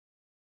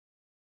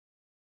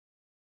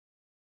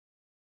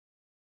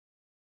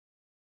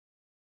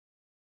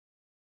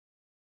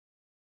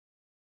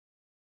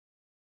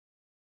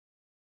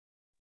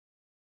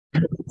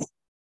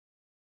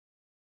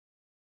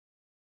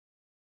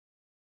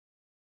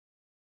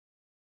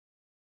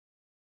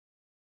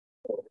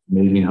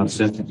amazing how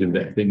sensitive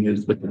that thing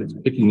is. Look at it's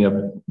picking up.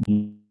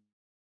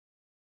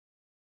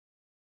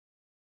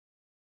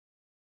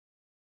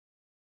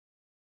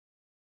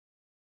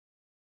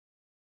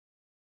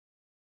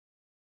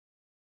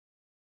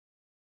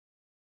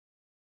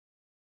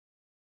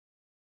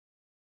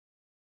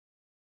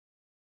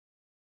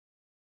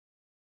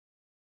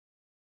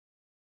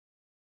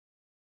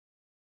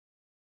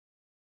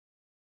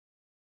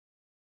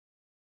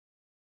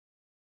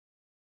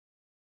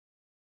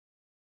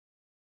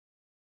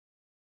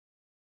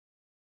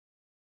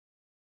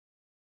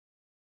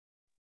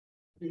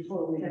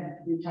 Before we had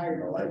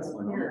retired the lights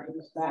on here, it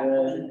was back.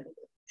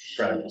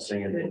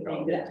 Practicing it.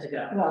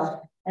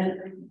 Well,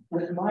 and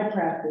with my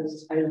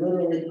practice, I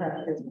literally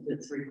practice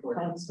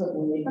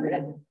constantly.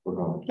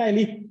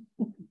 Kylie,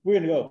 we're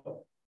gonna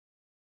go.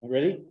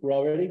 Ready? We're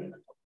all ready?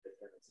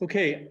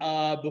 Okay,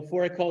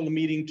 before I call the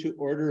meeting to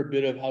order, a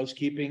bit of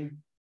housekeeping.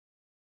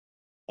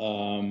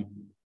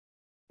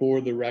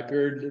 For the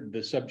record,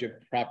 the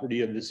subject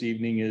property of this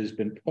evening has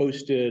been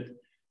posted.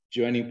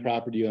 Joining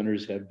property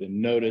owners have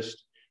been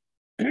noticed.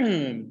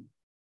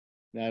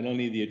 Not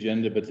only the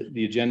agenda, but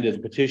the agenda of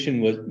the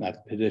petition was not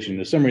the petition.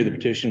 The summary of the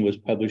petition was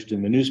published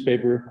in the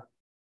newspaper.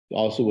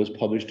 Also was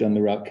published on the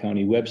Routt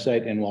County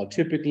website. And while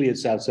typically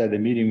it's outside the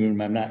meeting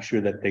room, I'm not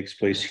sure that takes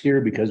place here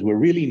because we're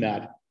really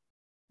not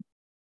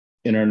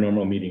in our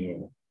normal meeting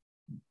room.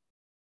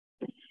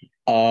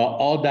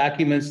 All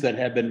documents that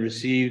have been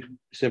received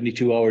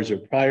 72 hours or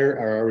prior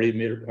are already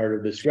made a part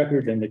of this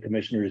record, and the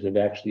commissioners have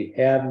actually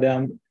had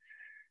them.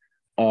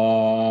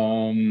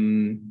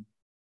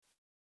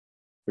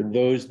 For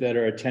those that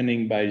are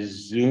attending by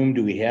Zoom,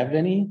 do we have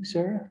any,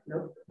 Sarah?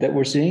 Nope. That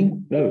we're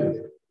seeing?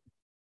 No.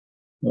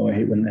 Oh, I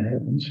hate when that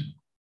happens.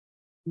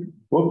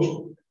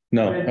 Whoops.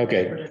 No,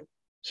 okay.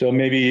 So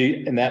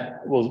maybe, and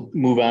that we'll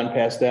move on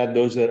past that.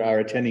 Those that are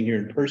attending here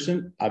in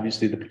person,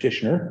 obviously the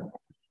petitioner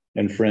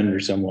and friend or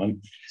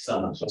someone.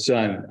 Son.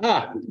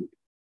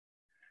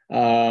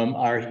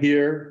 Are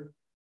here.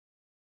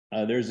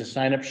 There's a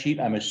sign-up sheet,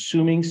 I'm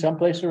assuming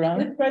someplace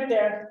around. It's right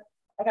there.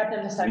 I got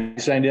them to sign.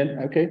 You signed in?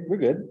 Okay, we're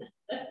good.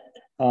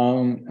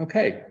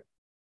 Okay.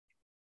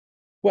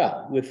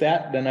 Well, with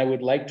that, then I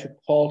would like to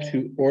call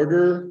to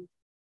order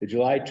the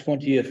July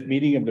 20th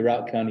meeting of the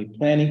Routt County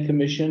Planning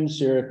Commission.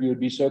 Sarah, if you would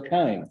be so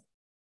kind.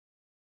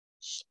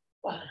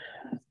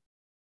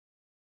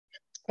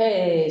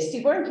 Hey,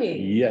 Steve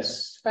Warnke.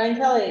 Yes. Brian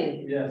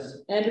Kelly. Yes.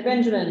 Andrew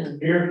Benjamin.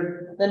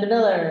 Here. Linda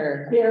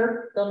Miller.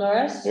 Here. Bill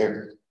Norris.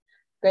 Here.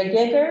 Greg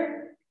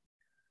Yeager.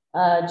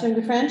 Jim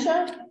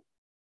DeFrancia.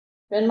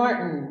 Ben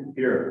Martin.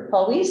 Here.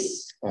 Paul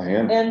Weiss. I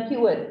am. And Pete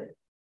Wood.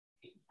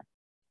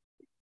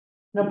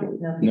 No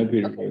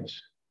Peter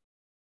Coates.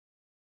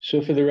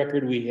 So for the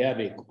record, we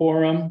have a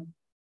quorum.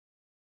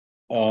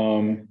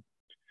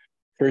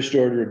 First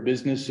order of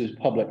business is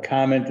public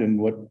comment, and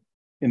what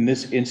in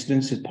this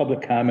instance is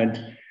public comment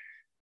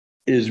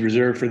is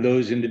reserved for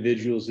those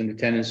individuals in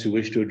attendance who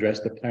wish to address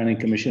the Planning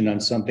Commission on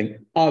something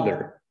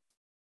other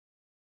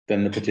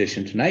than the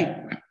petition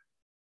tonight.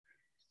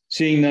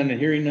 Seeing none and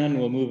hearing none,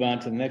 we'll move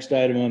on to the next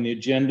item on the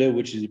agenda,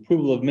 which is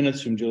approval of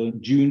minutes from June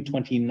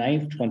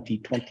 29th,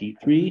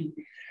 2023.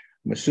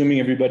 I'm assuming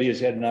everybody has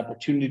had an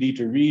opportunity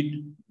to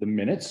read the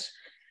minutes.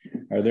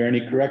 Are there any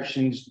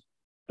corrections,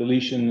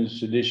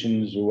 deletions,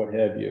 additions, or what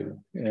have you?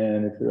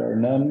 And if there are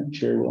none,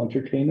 Chair will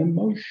entertain a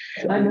motion.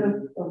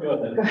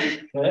 Go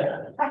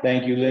ahead.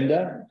 Thank you,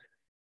 Linda.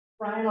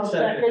 Brian, I'll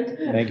second.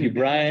 Thank you,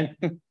 Brian.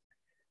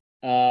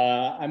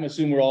 I'm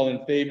assuming we're all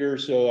in favor.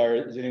 So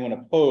is anyone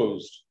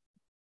opposed?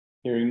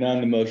 Hearing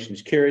none, the motion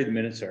is carried. The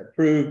minutes are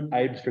approved.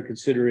 Items for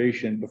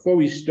consideration. Before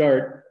we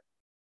start,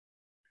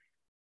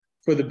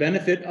 for the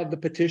benefit of the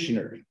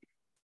petitioner,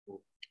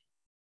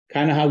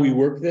 kind of how we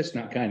work this,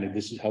 not kind of,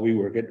 this is how we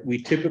work it.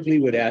 We typically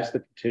would ask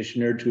the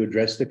petitioner to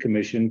address the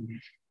commission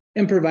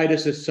and provide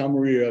us a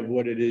summary of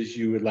what it is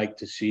you would like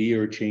to see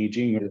or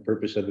changing or the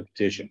purpose of the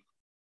petition.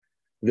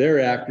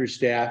 Thereafter,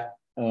 staff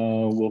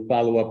will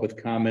follow up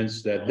with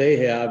comments that they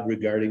have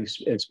regarding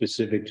and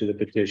specific to the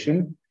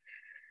petition.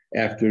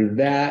 After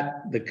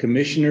that, the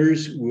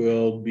commissioners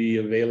will be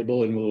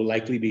available and will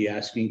likely be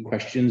asking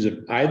questions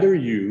of either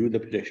you, the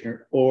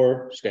petitioner,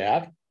 or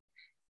staff.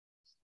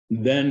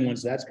 Then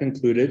once that's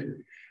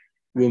concluded,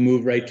 we'll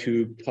move right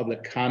to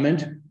public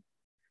comment,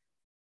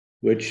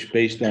 which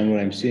based on what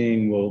I'm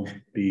seeing will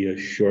be a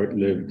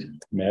short-lived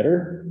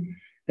matter.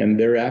 And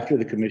thereafter,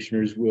 the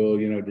commissioners will,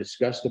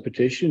 discuss the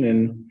petition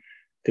and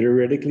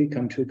theoretically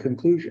come to a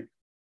conclusion.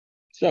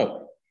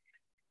 So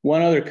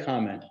one other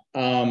comment.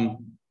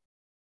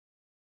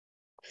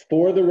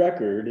 For the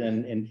record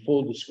and in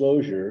full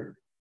disclosure,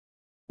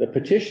 the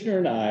petitioner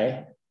and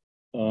I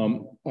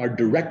are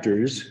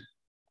directors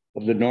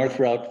of the North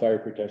Routt Fire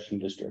Protection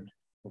District.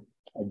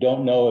 I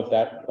don't know if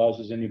that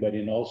causes anybody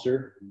an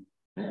ulcer.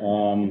 I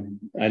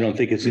don't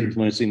think it's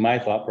influencing my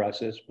thought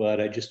process,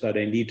 but I just thought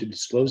I need to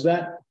disclose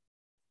that.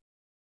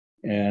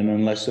 And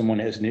unless someone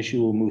has an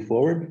issue, we'll move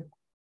forward.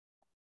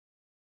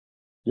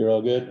 You're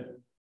all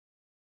good?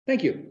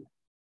 Thank you.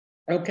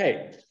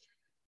 Okay.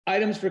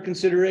 Items for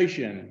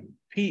consideration.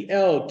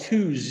 PL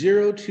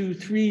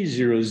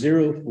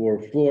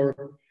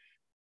 20230044,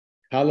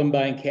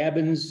 Columbine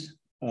Cabins,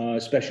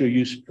 special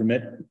use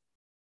permit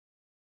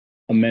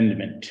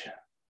amendment.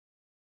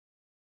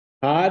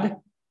 Todd,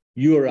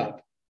 you are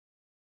up.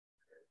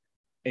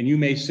 And you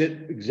may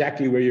sit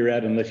exactly where you're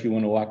at unless you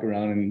want to walk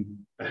around and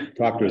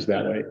talk to us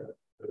that way.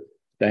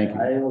 Thank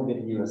you. I will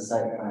give you a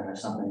site plan or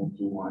something if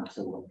you want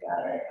to look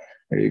at it.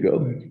 There you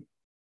go.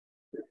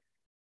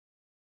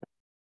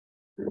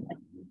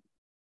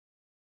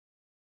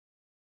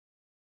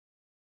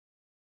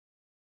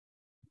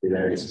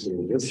 There's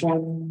this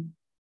one.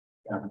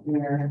 Down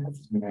here,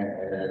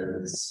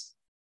 there is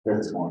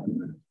this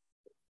one.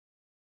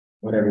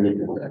 Whatever you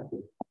do.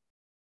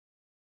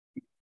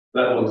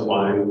 That one's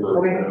fine. You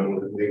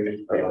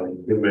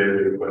made a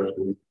good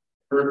question.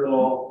 First of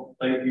all,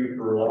 thank you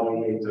for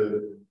allowing me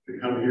to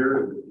come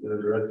here and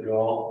address you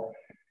all.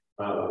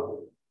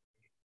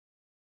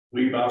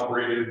 We've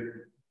operated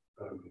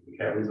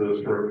cabins of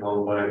historic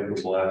Columbine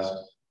for the last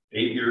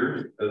 8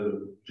 years as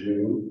of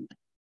June.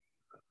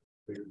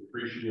 We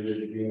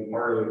appreciated being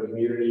part of the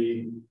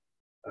community,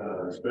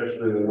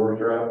 especially the North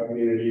Route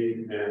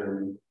community,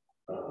 and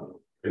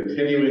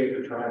continuing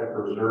to try to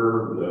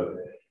preserve the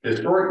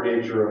historic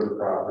nature of the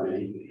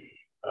property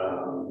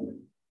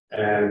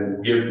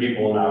and give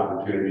people an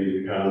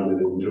opportunity to come and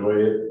enjoy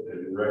it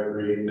and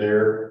recreate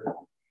there.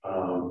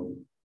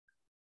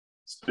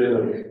 It's been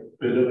a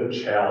bit of a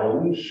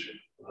challenge,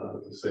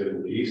 to say the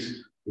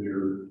least.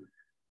 We're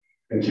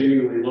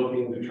continually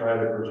looking to try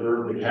to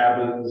preserve the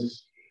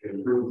cabins,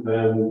 improve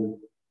them,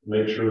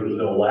 make sure that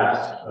they'll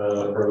last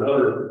for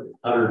another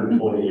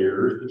 120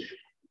 years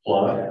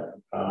plus.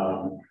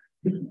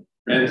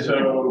 And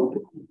so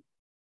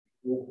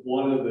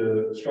one of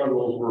the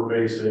struggles we're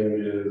facing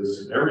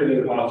is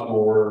everything costs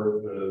more.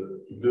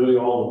 Doing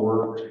all the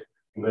work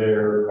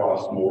there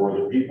costs more.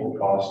 The people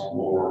cost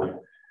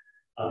more.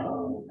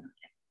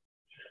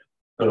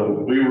 So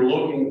we were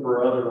looking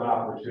for other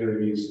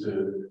opportunities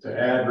to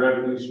add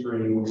revenue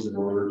streams in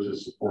order to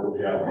support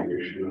the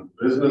operation of the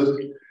business.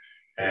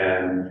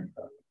 And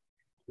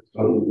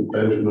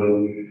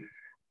Benjamin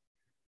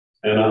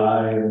and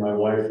I and my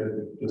wife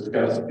had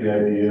discussed the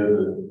idea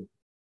that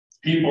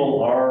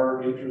people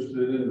are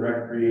interested in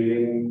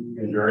recreating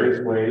in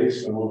various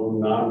ways, some of them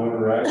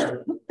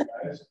non-motorized.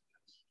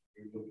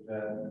 We looked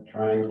at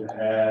trying to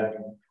add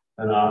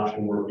an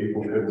option where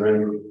people could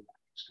rent,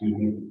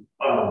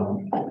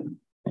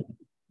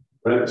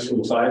 rent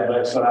some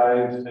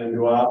side-by-sides and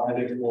go out and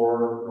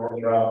explore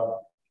North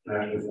Route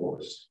National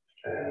Forest.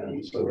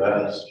 And so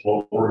that's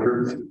what we're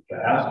here to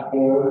ask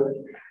for.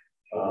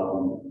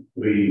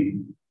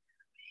 We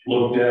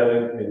looked at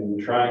it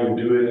and trying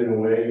to do it in a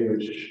way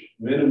which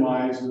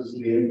minimizes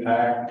the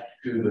impact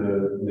to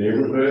the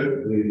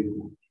neighborhood. We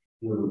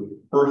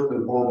first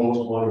and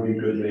foremost want to be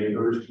good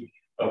neighbors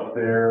up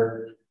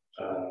there.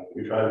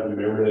 We try to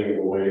do everything in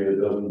a way that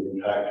doesn't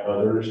impact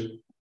others.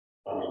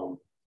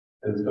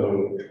 And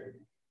so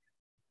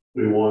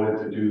we wanted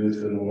to do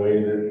this in a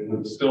way that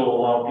would still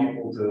allow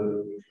people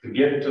to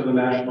get to the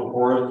National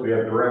Forest. We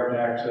have direct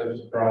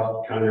access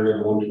across County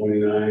Road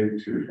 129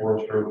 to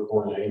Forest Road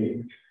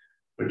 490,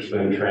 which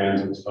then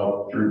transits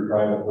up through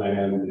private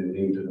land and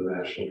into the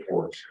National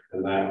Forest.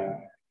 And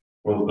that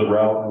was the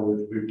route in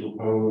which we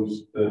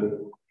proposed that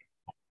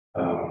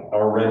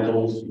our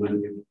rentals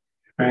would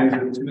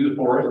transit to the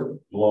forest,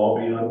 will all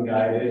be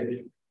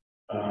unguided.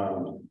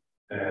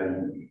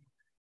 And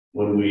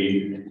when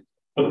we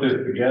put this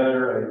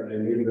together, I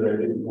knew that I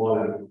didn't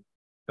want to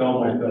sell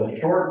myself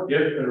short.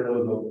 If there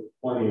was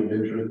plenty of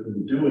interest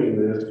in doing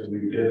this,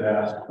 we did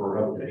ask for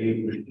up to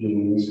 8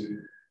 machines.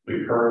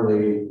 We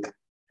currently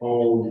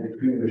own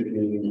 2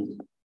 machines,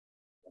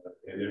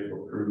 and if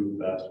approved,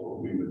 that's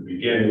what we would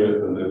begin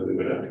with, and then we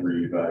would have to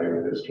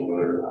reevaluate as to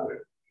whether or not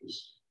it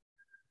was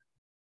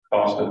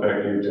cost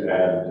effective to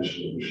add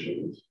additional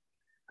machines.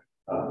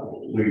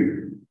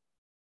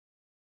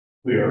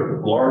 We are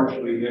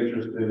largely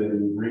interested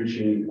in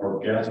reaching our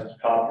guest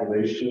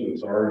population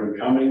that's already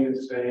coming and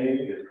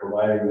staying and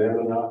providing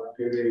them an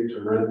opportunity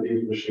to rent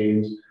these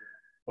machines.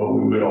 But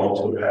we would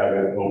also have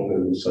it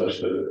open such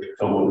that if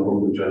someone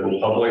from the general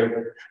public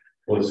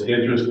was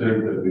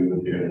interested, that we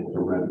would be able to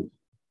rent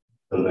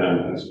for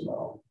them as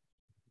well.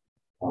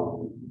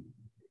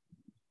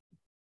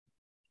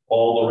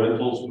 All the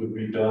rentals would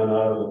be done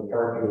out of the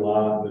parking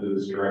lot that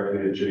is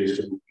directly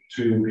adjacent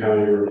to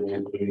County Road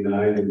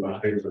 129 and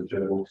behind the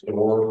general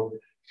store.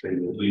 They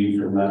would leave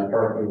from that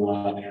parking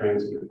lot,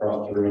 transit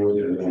across the road,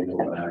 and then go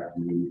back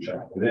and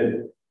check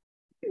it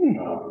in.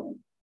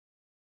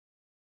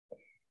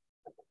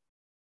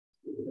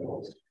 What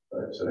else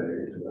I'd say?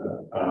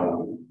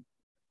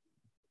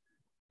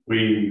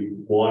 We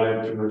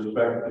wanted to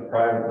respect the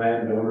private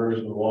landowners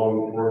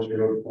along Forest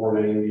Road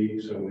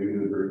 490, so we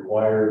would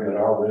require that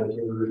our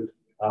renters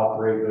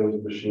operate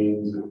those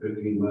machines at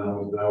 15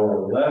 miles an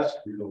hour or less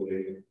until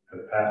they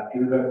have passed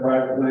through that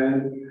private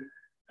land,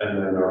 and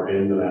then are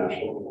in the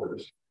national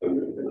forest, so they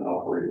can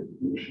operate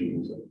the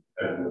machines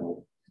at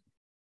will.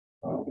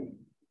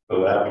 So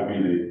that would be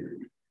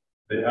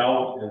the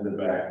out and the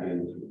back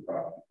end to the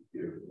property.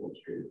 Here, more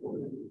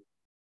straightforward.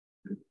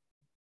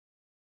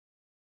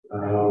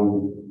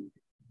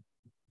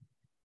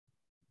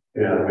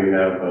 Yeah, we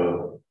have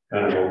a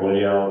kind of a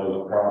layout of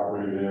the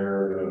property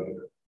there,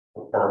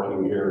 a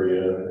parking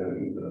area,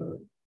 and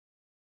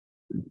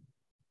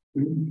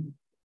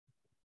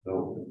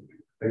so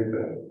I think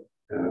that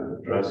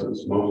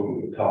addresses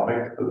most of the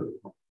topic.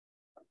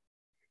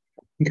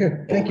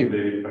 Okay, thank you.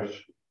 Any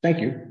questions? Thank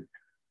you.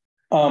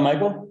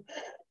 Michael,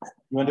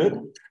 you want to do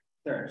it?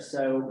 Sure,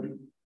 so.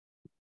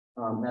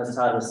 As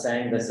Todd was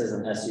saying, this is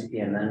an SUP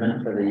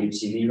amendment for the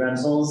UTV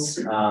rentals.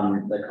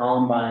 The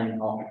Columbine,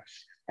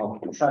 I'll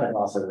try to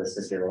gloss over this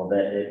history a little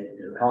bit.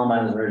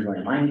 Columbine was originally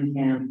a mining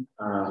camp,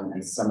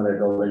 and some of their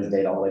buildings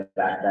date all the way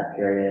back to that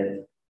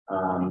period.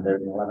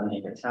 There's an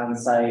 11-acre town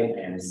site,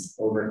 and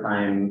over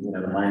time,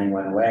 the mining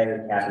went away,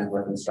 the cabins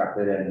were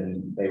constructed,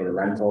 and they were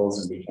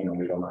rentals and became a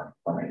legal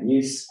non-conforming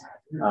use.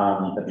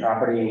 The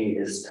property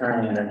is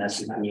currently under an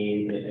SUP,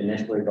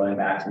 initially going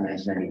back to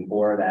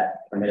 1994,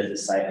 that permitted the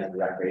site as a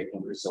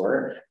recreational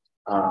resort.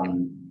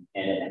 And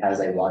it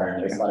has a water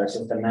and wastewater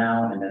system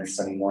now, and then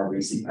some more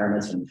recent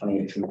permits from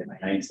 2018 to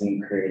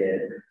 2019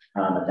 created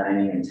a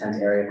dining and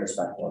tent area for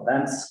special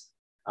events.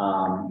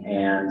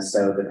 And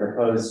so the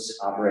proposed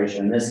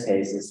operation in this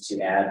case is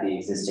to add the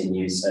existing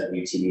use of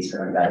UTVs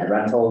for unguided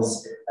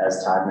rentals.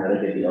 As Todd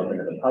noted, they'd be open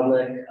to the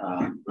public. It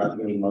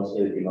would be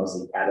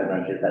mostly cabin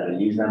renters that would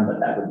use them, but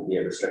that wouldn't be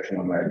a restriction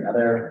one way or the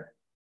other.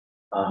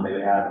 They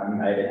would have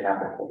unguided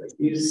half-public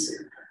use.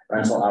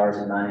 Rental hours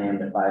are 9 a.m.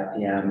 to 5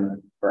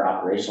 p.m. for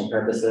operational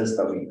purposes,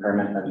 but we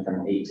permit them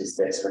from 8 to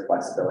 6 for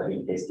flexibility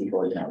in case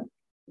people,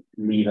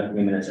 leave a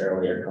few minutes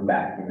early or come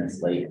back a few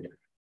minutes late.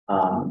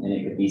 And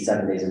it could be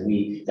 7 days a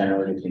week,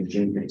 generally between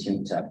June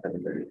 15th to October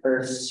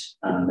 31st.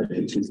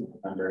 The two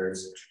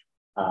members,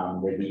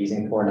 they'd be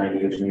using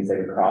 490, which means they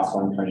would cross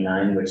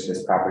 129, which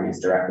this property is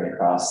directly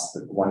across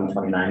the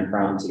 129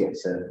 from to get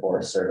to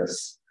Forest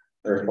Service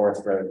or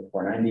Forest Road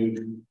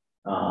 490.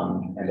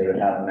 And they would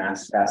have a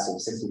max capacity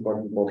of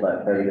 64 people,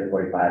 but 30 to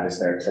 45 is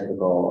their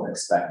typical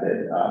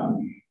expected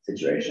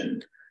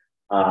situation.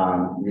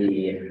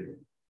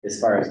 As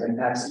far as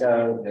impacts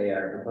go, they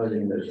are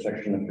proposing the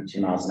restriction of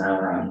 2 miles an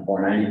hour on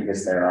 490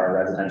 because there are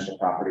residential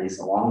properties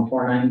along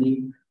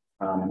 490.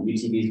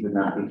 UTVs would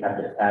not be kept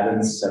at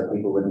cabins, so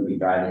people wouldn't be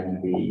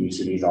driving the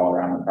UTVs all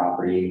around the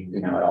property,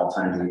 at all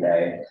times of the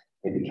day.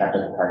 They'd be kept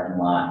at the parking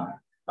lot.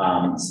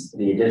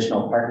 The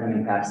additional parking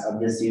impacts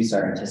of this use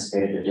are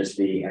anticipated to just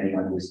be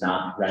anyone who's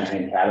not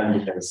renting a cabin,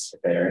 because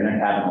if they're in a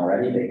cabin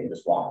already, they can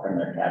just walk from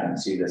their cabin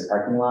to this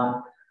parking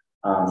lot.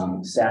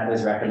 Staff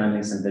is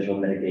recommending some visual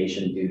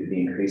mitigation due to the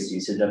increased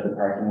usage of the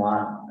parking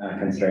lot,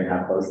 considering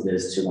how close it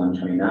is to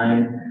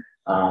 129.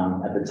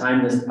 At the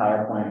time this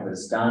PowerPoint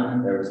was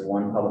done, there was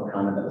one public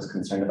comment that was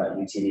concerned about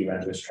UTV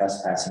renters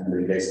trespassing on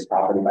the adjacent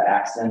property by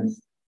accident.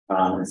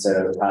 And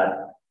so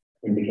Todd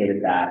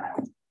indicated that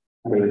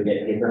they would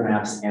get paper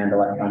maps and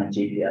electronic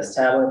GPS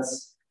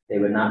tablets. They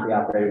would not be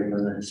operated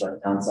within the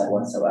historic town site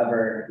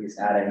whatsoever. He's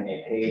adding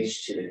a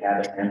page to the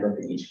cabin handbook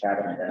in each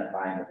cabin,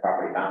 identifying the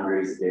property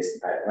boundaries,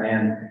 adjacent private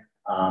land,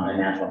 and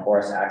national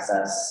forest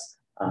access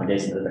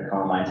adjacent to the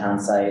Columbine town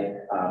site.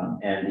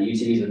 And the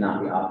UTVs would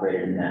not be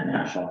operated in that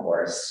national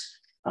forest,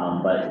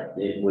 but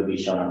it would be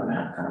shown on the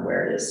map kind of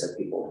where it is, so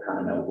people kind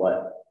of know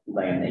what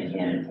land they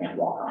can and can't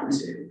walk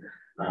onto.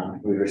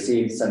 We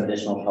received some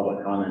additional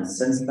public comments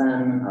since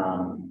then.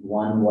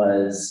 One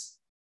was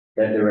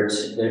that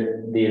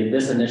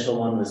this initial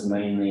one was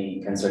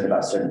mainly concerned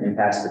about certain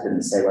impacts, but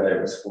didn't say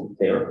whether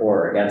they were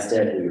for or against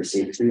it. We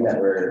received 2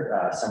 that were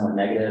somewhat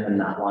negative and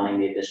not wanting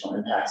the additional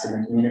impacts in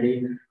the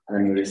community. And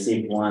then we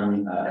received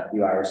one a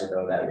few hours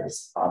ago that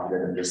was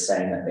positive and just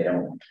saying that they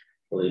don't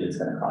believe it's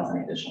going to cause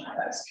any additional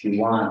impacts. If you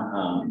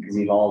want, because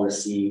you've all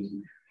received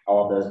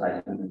all of those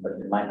by email, but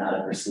you might not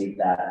have received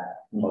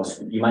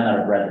you might not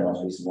have read the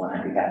most recent one.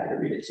 I'd be happy to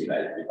read it to you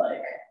guys if you'd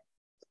like.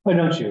 Why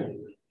don't you?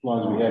 As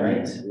long as we have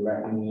it.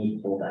 Let me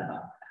pull that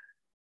up.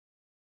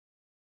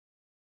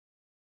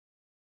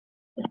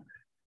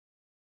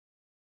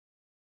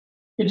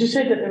 Did you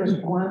say that there was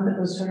one that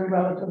was sort of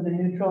relatively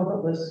neutral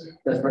that was?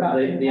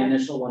 The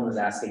initial one was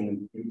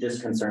asking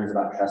just concerns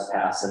about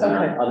trespass and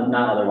Okay.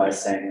 not otherwise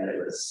saying that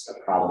it was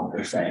a problem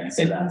per se.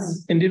 So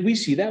that's, And did we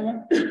see that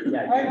one?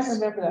 yeah. I don't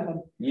remember that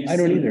one. I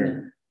don't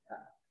either.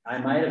 I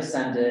might have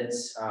sent it.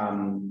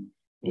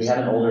 We have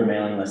an older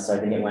mailing list, so I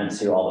think it went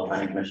to all the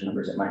planning commission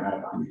members. It might not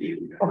have gone to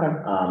you. Okay.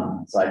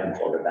 So I can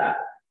forward that.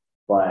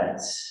 But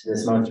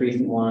this most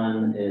recent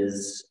one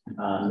is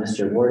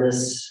Mr.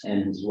 Wardis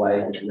and his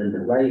wife Linda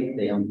Wright.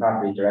 They own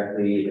property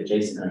directly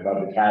adjacent and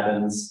above the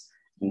cabins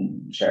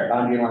and share a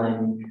boundary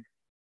line.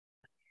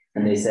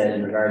 And they said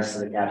in regards to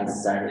the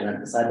cabins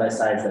the side by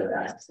sides that would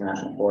access the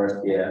National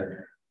Forest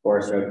via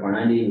Forest Road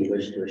 490, we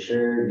wish to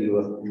assure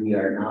you we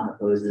are not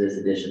opposed to this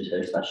addition to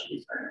their special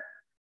use permit.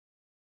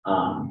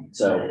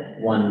 So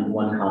one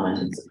comment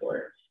in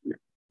support.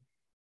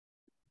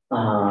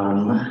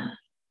 Let's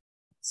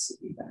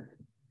see that.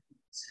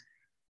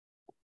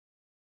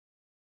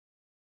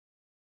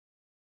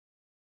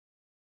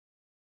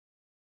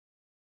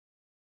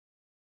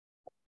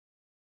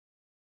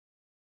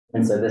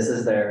 And so this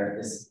is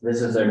their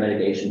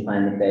mitigation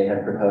plan that they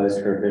have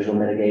proposed for visual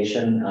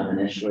mitigation.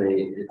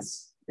 Initially,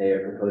 they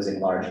are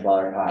proposing large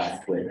flower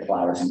pots with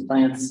flowers and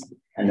plants,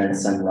 and then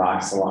some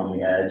rocks along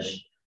the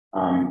edge.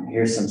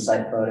 Here's some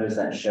site photos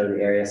that show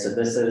the area. So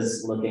this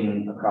is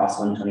looking across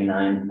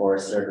 129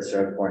 Forest Service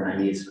Road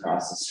 490 is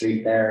across the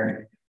street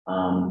there.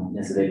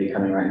 And so they'd be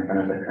coming right in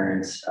front of the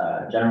current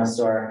general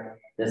store.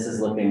 This is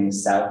looking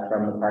south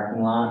from the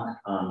parking lot.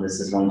 This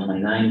is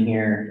 129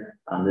 here.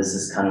 This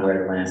is kind of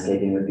where the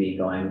landscaping would be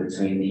going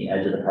between the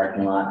edge of the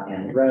parking lot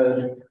and the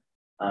road.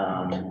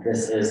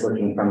 This is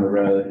looking from the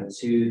road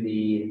to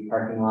the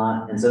parking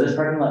lot. And so this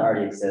parking lot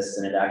already exists,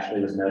 and it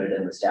actually was noted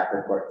in the staff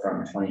report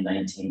from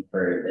 2019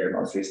 for their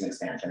most recent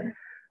expansion.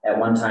 At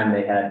one time,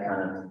 they had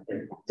kind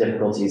of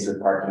difficulties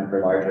with parking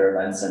for larger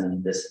events,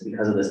 and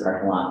because of this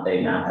parking lot, they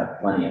now have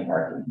plenty of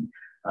parking.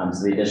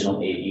 So the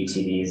additional 8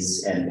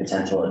 UTVs and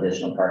potential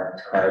additional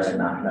parked cars are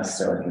not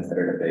necessarily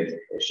considered a big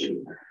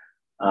issue.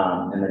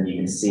 And then you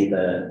can see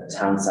the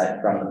town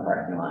site from the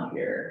parking lot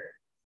here.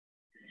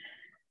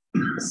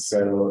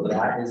 So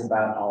that is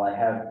about all I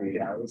have for you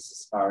guys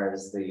as far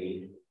as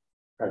the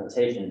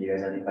presentation. Do you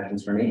guys have any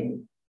questions for me?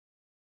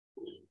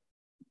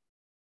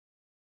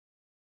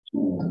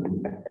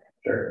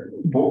 Sure.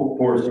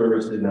 Forest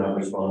Service did not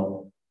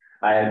respond.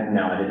 I did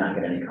not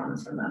get any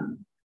comments from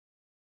them.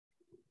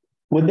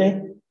 Would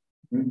they?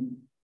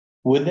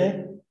 Would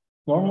they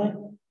normally?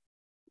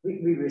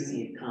 We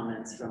receive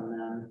comments from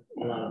them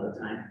a lot of the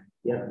time.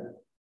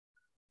 Yep.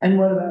 And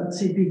what about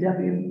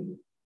CPW?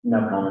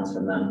 No comments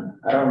from them.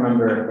 I don't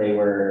remember if they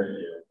were,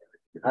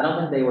 I don't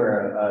think they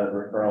were a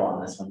referral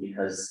on this one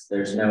because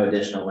there's no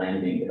additional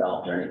land being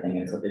developed or anything.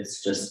 It's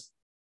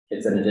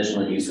an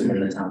additional use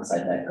within the town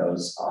site that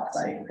goes off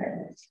site.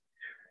 Okay.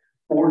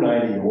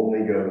 490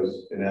 only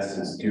goes, in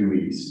essence, due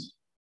east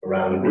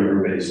around the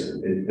Beaver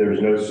Basin.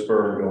 There's no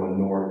spur going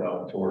north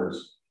up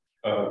towards,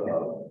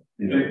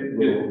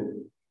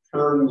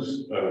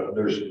 Turns,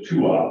 there's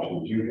 2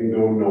 options. You can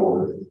go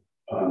north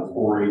on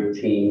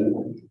 418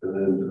 and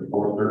then to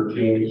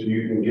 413, so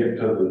you can get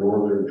to the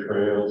northern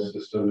trail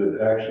system.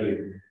 It actually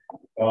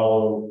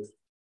follow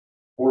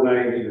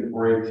 490 to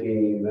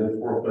 418, then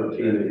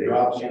 413. It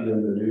drops you in the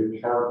new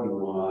parking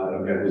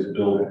lot that was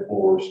built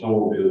for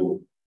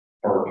snowmobile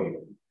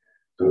parking.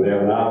 So they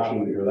have an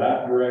option to go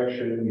that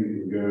direction. You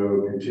can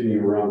go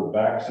continue around the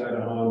backside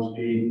of Hans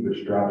Peak,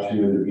 which drops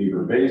you into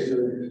Beaver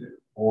Basin.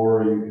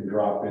 Or you can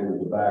drop into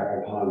the back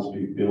of Hans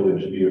Peak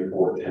Village via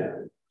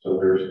 410. So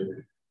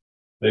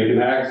they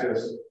can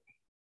access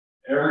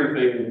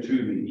everything to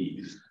the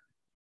east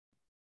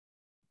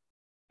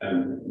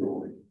and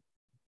north.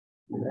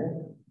 Okay.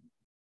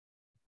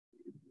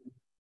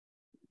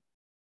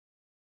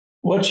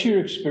 What's your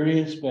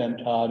experience been,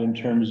 Todd, in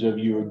terms of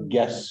your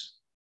guests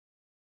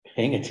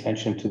paying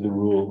attention to the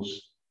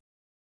rules?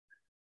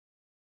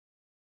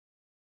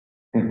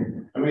 I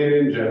mean,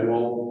 in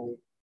general.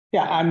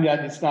 Yeah, I'm not,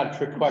 it's not a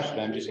trick question.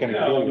 I'm just kind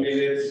of I mean,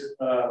 curious. it's,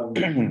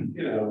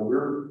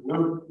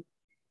 we're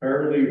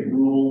fairly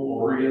rule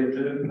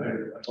oriented.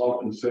 I've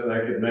often said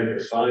I could make a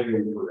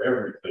sign for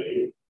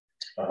everything.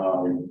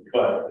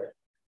 But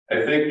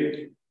I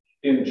think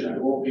in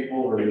general,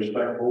 people are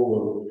respectful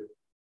of,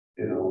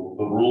 the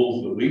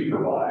rules that we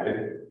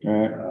provide.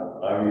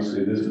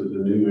 Obviously, this is a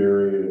new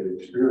area of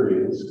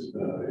experience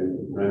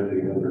in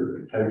renting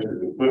other types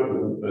of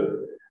equipment, but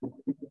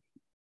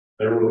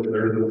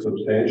there's a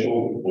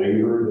substantial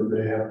waiver that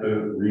they have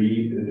to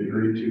read and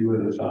agree to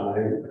and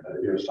sign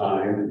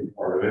and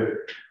part of it.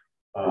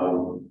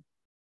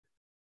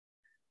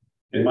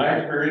 In my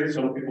experience,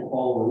 some people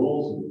follow the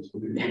rules and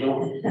some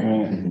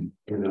people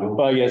don't.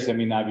 Well, yes, I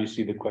mean,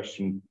 obviously the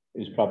question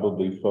is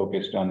probably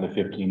focused on the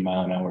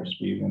 15-mile-an-hour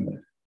speed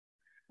limit,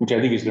 which I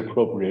think is an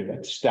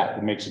appropriate step.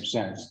 It makes some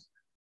sense.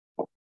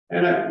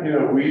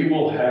 And we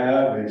will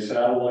have a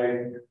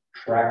satellite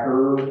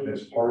tracker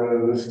as part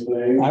of this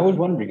thing. I was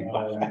wondering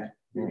about that.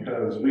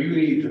 Because we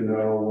need to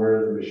know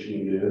where the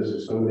machine is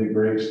if somebody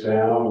breaks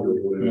down or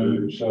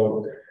whatever.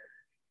 So,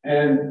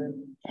 and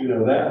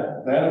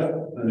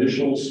that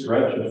initial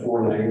stretch of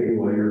 490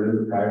 while you're in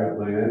the private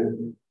land,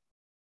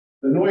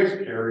 the noise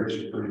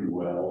carries pretty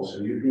well. So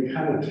you can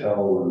kind of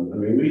tell. I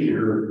mean, we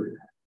hear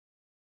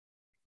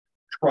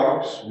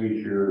trucks,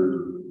 we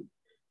hear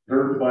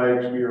dirt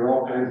bikes, we hear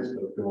all kinds of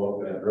stuff go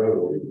up that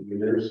road. I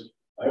mean,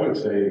 I would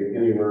say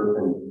anywhere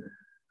from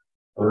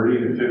 30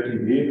 to 50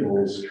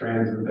 vehicles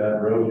transit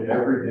that road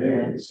every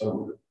day in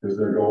summer because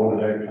they're going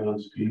to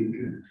Hans Peak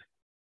and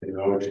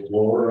it's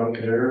lower up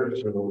there.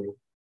 So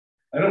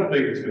I don't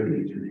think it's going to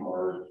be too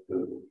hard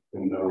to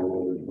know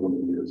what it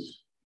really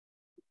is.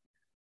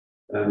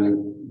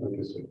 And like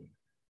I said.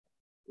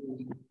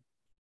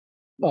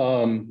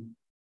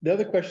 The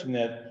other question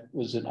that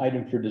was an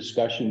item for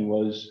discussion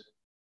was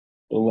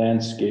the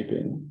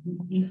landscaping.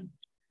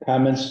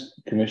 Comments,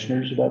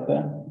 commissioners, about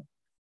that?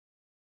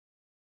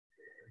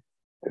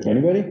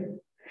 Anybody?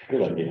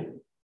 Good idea.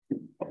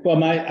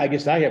 Well, I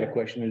guess I have a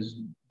question is,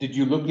 did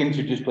you look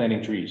into just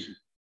planting trees?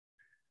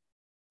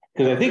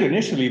 Because I think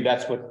initially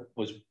that's what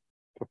was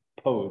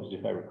opposed,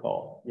 if I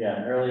recall.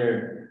 Yeah, an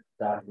earlier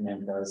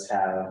document does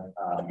have,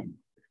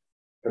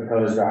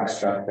 proposed rock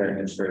structure and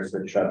interspersed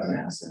with shrubs and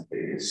aspen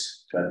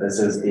trees, but this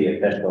is the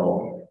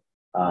official,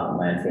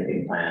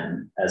 landscaping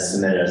plan as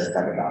submitted as a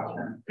separate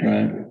document.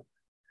 Right.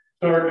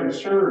 So our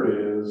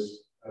concern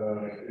is,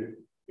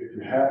 if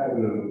you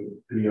happen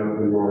to be up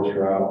in North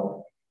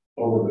Route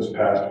over this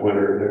past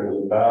winter, there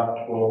was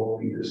about 12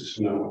 feet of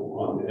snow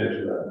on the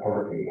edge of that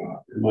parking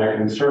lot. And my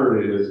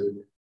concern is,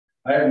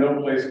 I have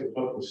no place to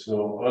put the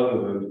snow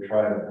other than to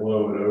try to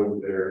blow it over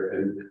there,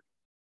 and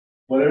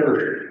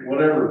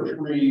whatever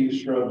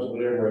trees, shrubs,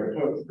 whatever I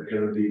put, they're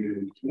gonna be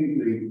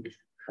completely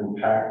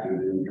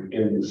compacted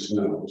in the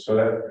snow. So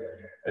that,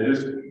 I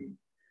just,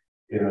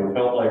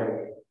 felt like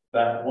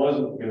that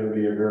wasn't gonna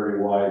be a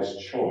very wise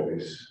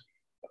choice.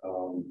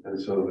 And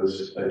so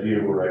this idea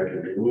where I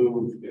can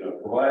remove,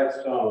 provide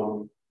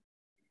some.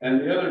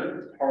 And the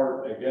other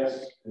part, I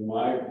guess, in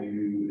my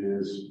view,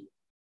 is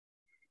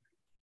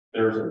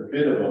there's a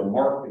bit of a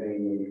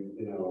marketing,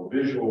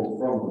 visual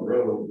from the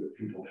road that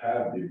people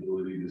have the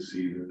ability to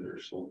see that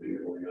there's something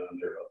going on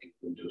there other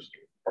than just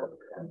park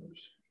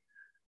cars.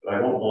 But I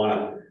don't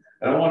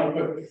want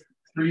to put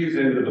trees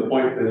into the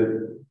point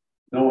that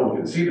no one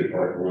can see the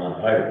parking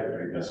lot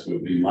either. I guess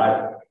would be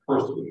my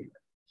personal.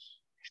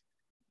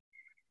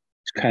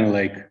 It's kind of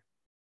like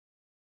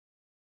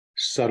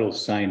subtle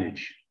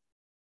signage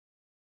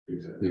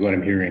Exactly. is what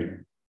I'm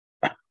hearing.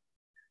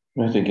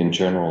 I think in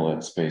general,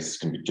 that space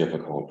can be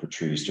difficult for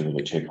trees to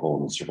really take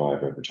hold and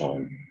survive over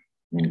time.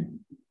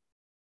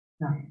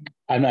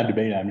 I'm not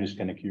debating, I'm just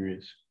kind of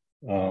curious.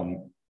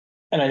 And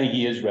I think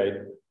he is right.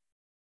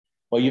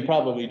 Well, you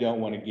probably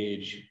don't want to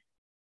gauge.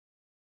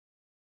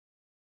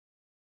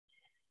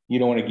 You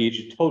don't want to gauge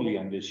it totally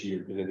on this year,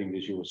 because I think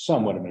this year was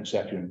somewhat of an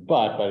exception,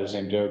 but by the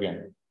same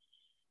token,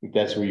 if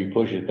that's where you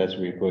push it, that's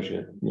where you push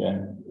it.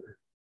 Yeah.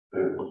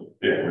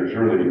 Yeah, there's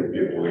really,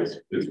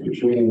 it's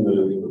between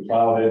the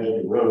plowed edge of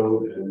the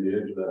road and the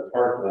edge of that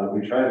parking lot.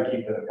 We try to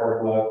keep that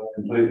parking lot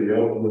completely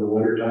open in the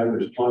wintertime.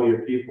 There's plenty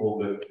of people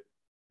that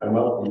come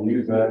up and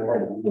use that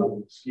parking lot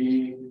to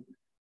ski.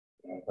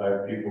 I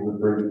have people that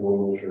bring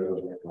little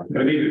trails.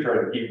 I need to try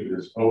to keep it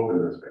as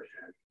open as I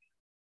can.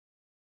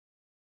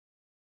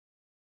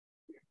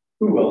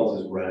 Who else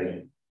is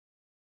renting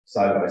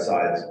side by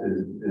sides?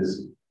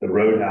 Is the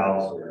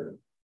Roadhouse or?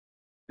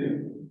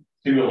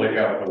 See what Lake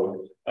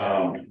Outpost.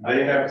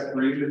 They have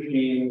 3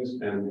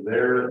 machines, and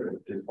they're,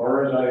 as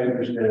far as I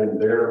understand,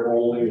 they're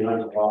only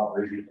rental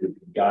operation is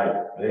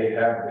guided. They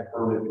have the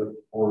permit with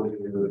the Forest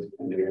Service,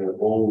 and they're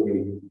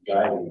only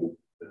guiding.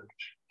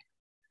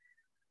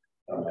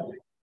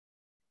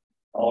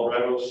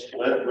 Colorado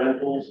Sled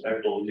Rentals,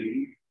 I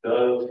believe,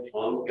 does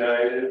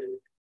unguided.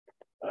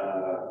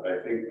 I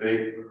think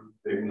they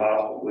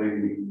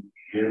possibly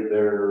give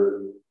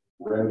their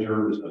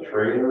renters a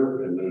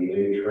trailer, and then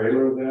they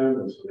trailer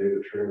them, and so they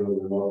would trailer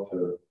them up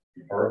to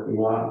the parking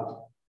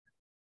lot.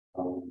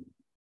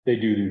 They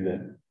do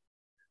that.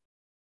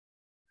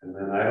 And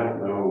then I don't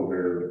know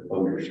where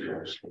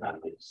Thunderstruck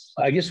is.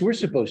 I guess we're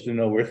supposed to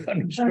know where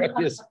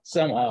Thunderstruck is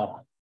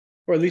somehow.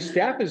 Or at least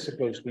staff is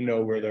supposed to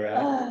know where they're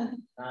at.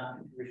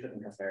 We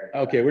shouldn't compare.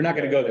 Okay, we're not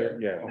gonna go there.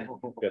 Yeah,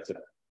 that's it.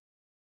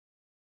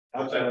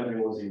 How challenging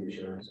was the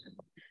insurance?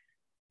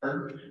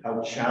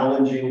 How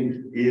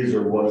challenging is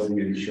or was the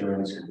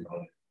insurance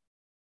component?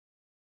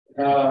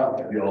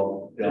 Have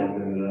y'all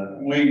delved into that?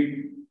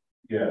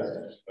 Yes,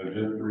 I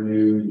just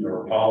renewed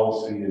our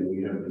policy, and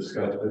we have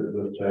discussed it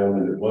with them,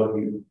 and it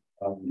wasn't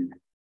over.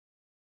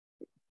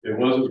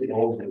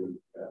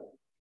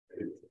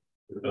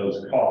 It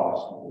does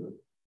cost.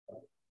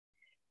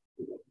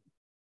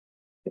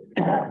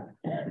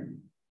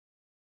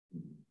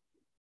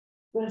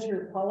 Does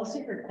your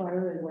policy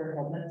require they wear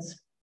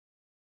helmets?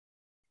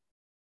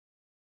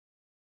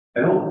 I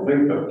don't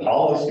think the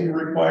policy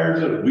requires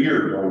it. We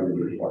are going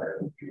to require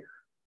it.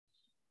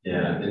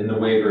 Yeah, in the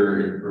waiver,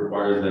 it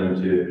requires them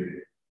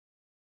to,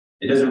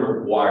 it doesn't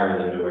require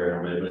them to wear a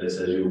helmet, but it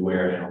says you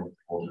wear a helmet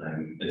the whole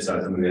time. It's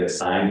not something that's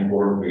signed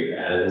for, we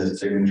add it as a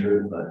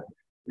signature, but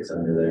it's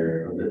under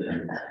there of the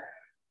time.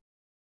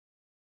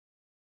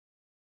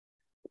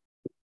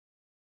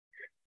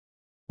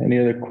 Any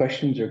other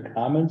questions or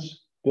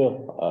comments?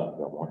 Bill?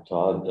 Got one,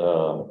 Todd.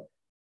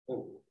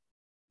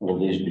 Will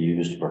these be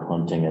used for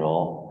hunting at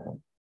all?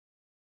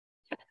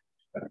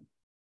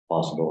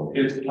 Possible.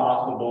 It's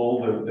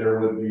possible that there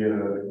would be a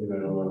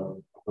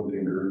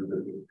hunting group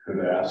that could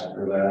ask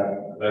for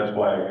that. That's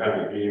why I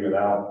kind of gave it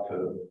out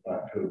to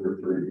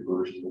October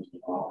 31st as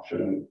an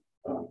option.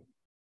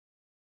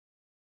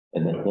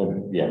 And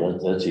then, yeah,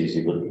 that's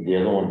easy, but the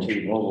other one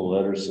too, one of the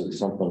letters said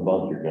something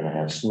about you're gonna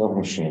have snow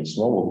machines,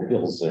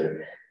 snowmobiles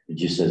there. Did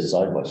you say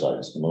side by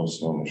sides, no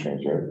snow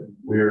machines, right?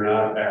 We are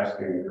not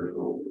asking for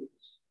snowmobiles.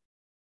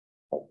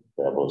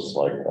 That was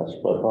like, that's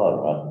what I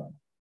thought.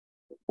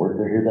 Where'd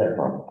they hear that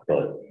from?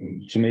 But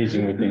It's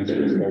amazing where things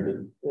get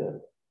started. yeah.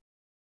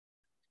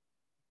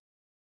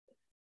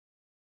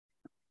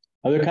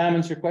 Other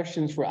comments or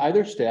questions for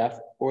either staff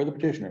or the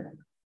petitioner?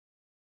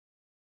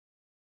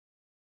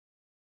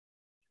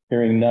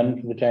 Hearing none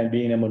for the time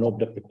being, I'm gonna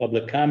open up the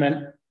public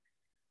comment.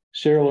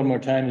 Sarah, one more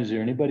time, is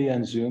there anybody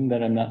on Zoom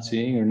that I'm not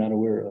seeing or not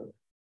aware of?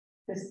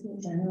 Is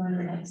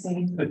anyone not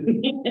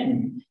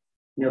saying?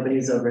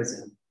 Nobody's over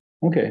Zoom.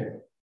 Okay.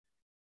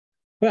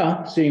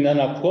 Well, seeing none,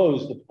 I'll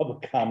close the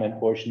public comment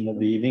portion of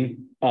the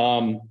evening.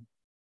 One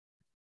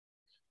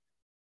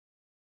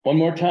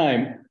more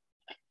time,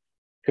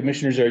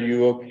 commissioners, are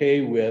you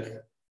okay with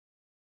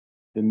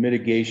the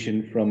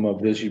mitigation from a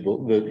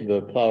visible,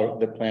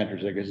 the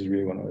planters, I guess is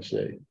really what I want to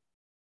say.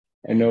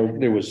 I know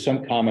there was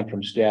some comment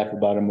from staff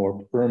about a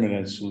more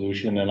permanent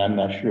solution, and I'm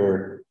not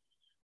sure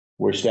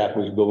where staff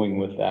was going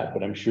with that,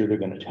 but I'm sure they're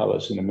going to tell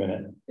us in a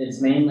minute. It's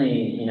mainly,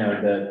 you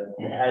know,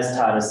 as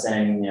Todd is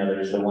saying, you know,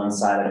 there's the one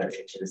side of it,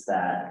 which is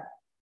that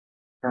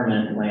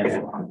permanent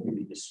landscaping will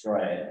completely destroy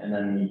it. And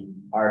then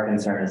our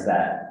concern is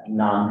that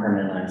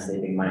non-permanent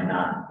landscaping might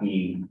not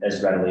be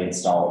as readily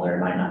installed or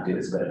might not do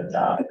as good of a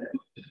job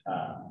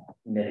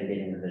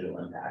mitigating the visual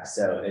impact.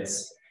 So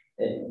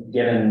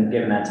given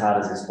that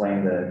Todd has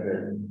explained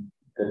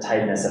the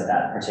tightness of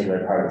that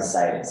particular part of the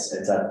site,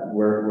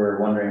 we're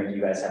wondering if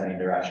you guys have any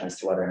direction as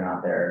to whether or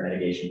not their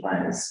mitigation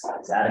plan is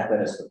adequate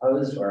as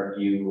proposed, or if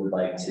you would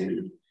like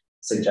to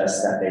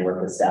suggest that they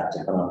work with staff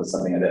to come up with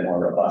something a bit more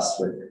robust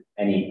with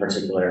any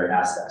particular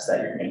aspects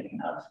that you're thinking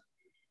of.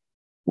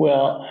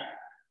 Well,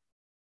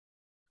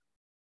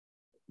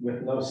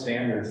 with no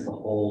standards to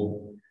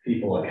hold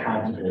people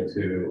accountable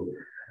to,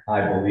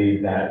 I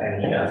believe that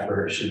any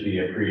effort should be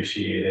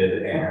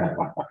appreciated, and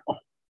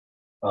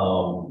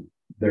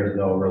there's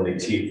no really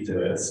teeth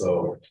to it,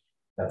 so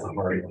that's a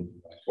hard one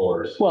to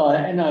enforce. well,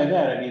 and not only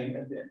that, I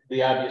mean,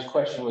 the obvious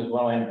question was,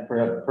 well, I put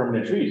up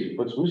permanent trees,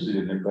 put spruces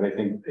in there, but I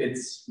think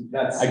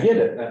I get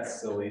it.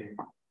 That's silly.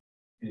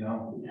 You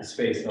know, the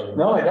space doesn't.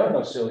 No, I don't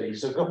know, silly.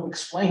 So go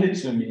explain it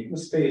to me. The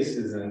space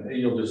isn't,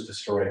 you'll just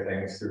destroy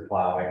things through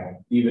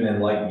plowing. Even in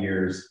light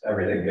years,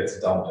 everything gets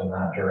dumped in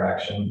that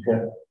direction.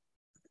 Okay.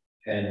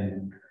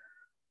 And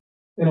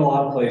in a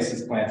lot of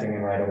places, planting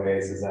in right of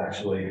ways is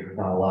actually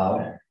not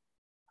allowed.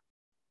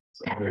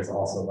 So there's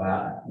also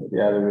that.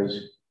 Yeah, there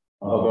is.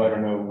 Although I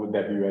don't know, would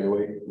that be right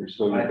away? There's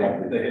still. I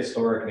think the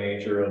historic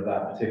nature of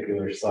that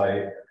particular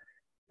site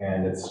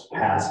and its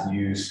past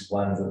use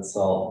lends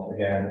itself,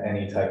 again,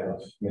 any type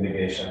of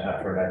mitigation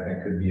effort, I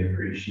think, could be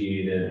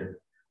appreciated.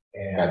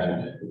 And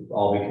Gotcha.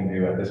 all we can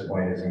do at this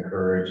point is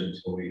encourage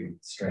until we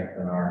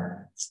strengthen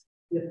our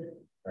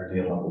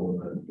deal up a little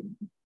bit.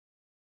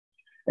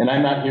 And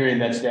I'm not hearing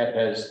that staff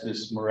has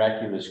this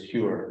miraculous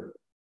cure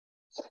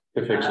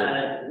to fix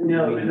it.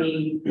 No, I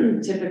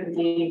mean,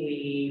 typically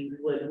we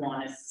would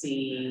want to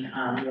see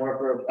more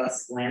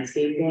robust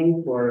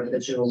landscaping for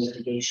visual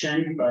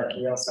mitigation, but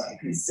we also have to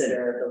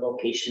consider the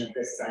location of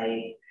the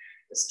site,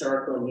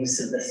 historical use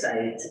of the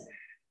site.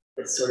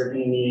 It's sort of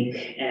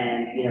unique,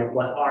 and you know,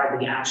 what are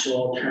the actual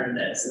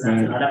alternatives, and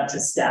that's not up to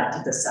staff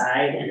to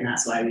decide, and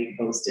that's why we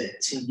posed it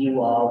to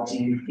you all. Do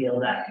you feel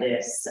that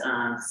this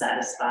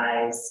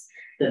satisfies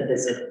the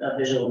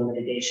visual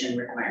mitigation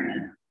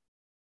requirement?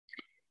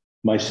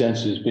 My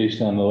sense is,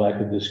 based on the lack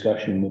of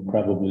discussion, that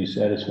probably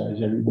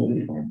satisfies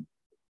everybody.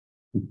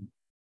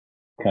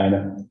 Kind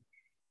of.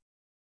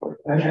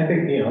 And I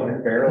think, you know,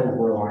 if barrels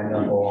were lined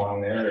up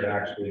along there, it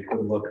actually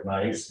could look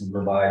nice and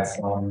provide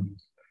some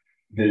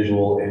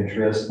visual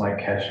interest, might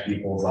catch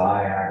people's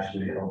eye,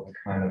 actually help to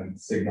kind of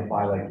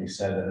signify, like you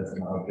said, that it's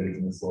an out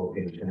business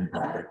location.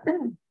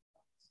 I'm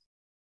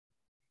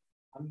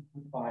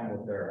fine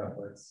with their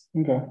efforts.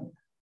 Okay.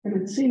 And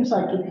it seems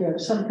like if you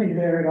have something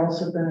there, it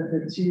also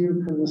benefits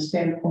you from the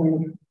standpoint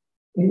of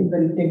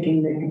anybody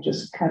thinking they can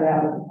just cut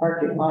out of the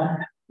parking lot.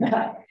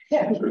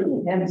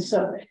 And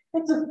so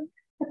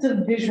it's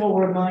a visual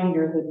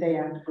reminder that they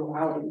have to go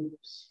out and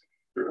use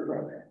the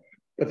road.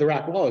 But the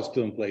rock wall is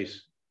still in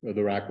place, or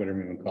the rock, whatever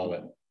you want to call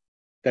it.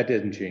 That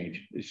doesn't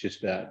change. It's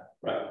just that.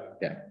 Right.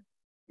 Yeah.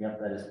 Yep,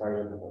 that is part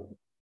of the.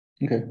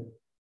 Okay.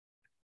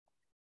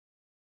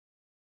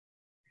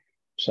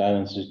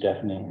 Silence is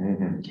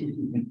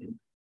deafening.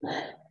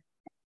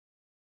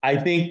 I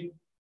think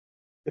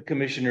the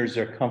commissioners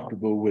are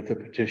comfortable with the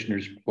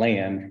petitioner's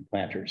plan for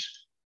planters.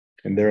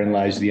 And therein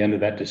lies the end of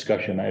that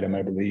discussion item,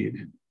 I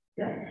believe.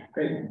 Yeah,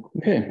 great.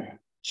 Okay,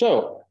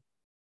 so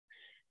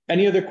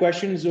any other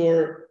questions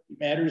or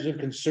matters of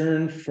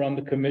concern from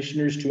the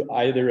commissioners to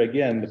either,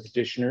 again, the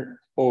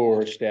petitioner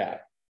or staff?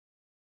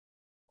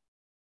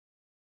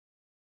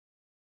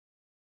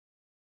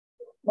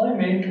 My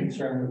main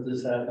concern with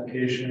this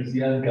application is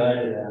the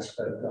unguided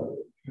aspect of it.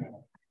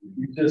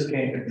 You just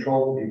can't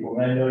control people,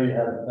 and I know you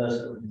have the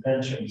best of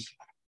intentions,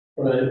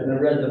 but I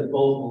read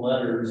both the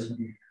letters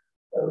and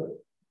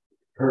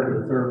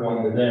heard the third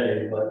one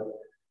today, but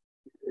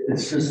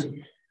it's just,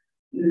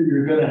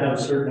 you're gonna have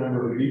a certain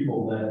number of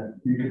people that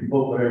you can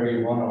put whatever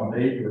you want on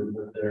paper,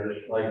 but they're,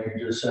 like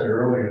you just said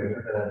earlier,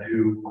 they're gonna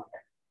do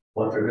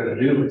what they're gonna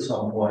do at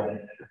some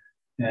point.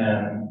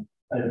 And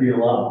I'd be a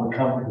lot more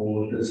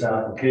comfortable with this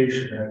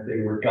application if they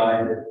were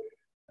guided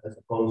as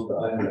opposed to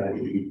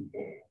unguided.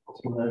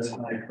 So that's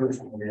my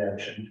personal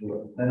reaction to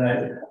it. And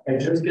I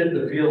just get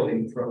the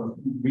feeling from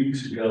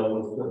weeks ago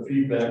with the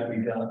feedback we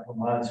got from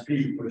Hans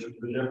Peak, which was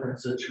a different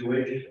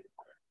situation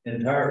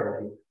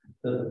entirely,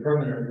 that the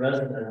permanent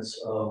residents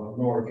of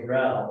North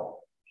Route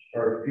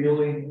are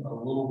feeling a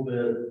little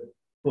bit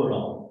put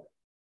on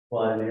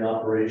by the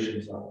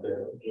operations up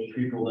there. The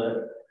people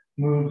that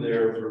move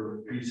there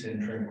for peace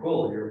and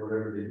tranquility or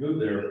whatever they move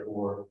there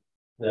for,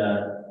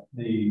 that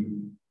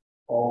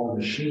all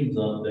the machines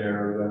up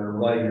there that are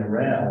running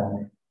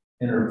around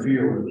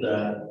interfere with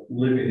that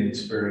living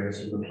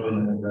experience of the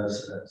permanent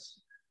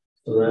residents.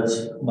 So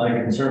that's my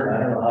concern.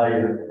 I don't know how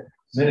you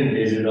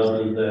mitigate it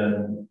other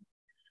than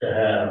to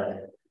have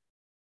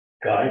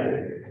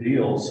guided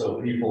deals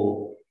so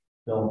people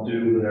don't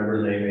do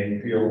whatever they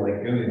may feel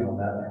like doing on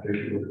that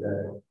particular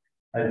day.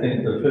 I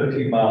think the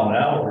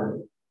 15-mile-an-hour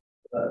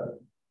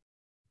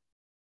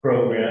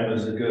program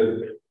is a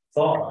good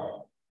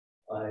thought.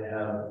 I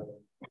have,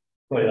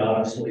 quite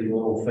honestly,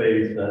 little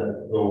faith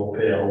that they'll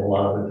pay a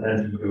lot of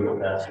attention to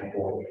it as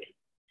before.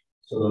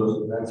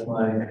 So that's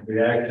my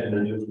reaction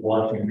to just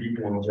watching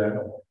people in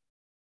general.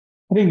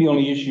 I think the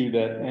only issue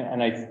that,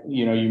 and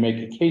you make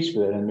a case for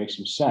that and it makes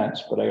some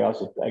sense, but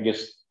I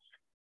guess,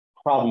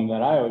 problem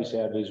that I always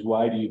have is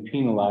why do you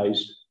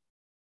penalize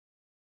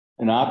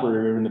an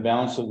operator in the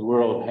balance of the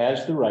world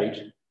has the right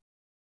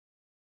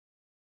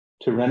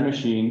to rent a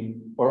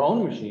machine or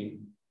own a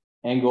machine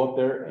and go up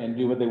there and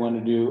do what they want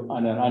to do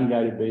on an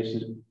unguided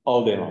basis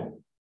all day long.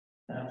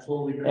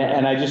 Absolutely.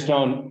 And I just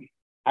don't,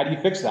 how do you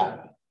fix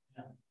that?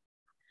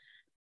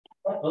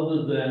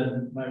 Other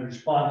than my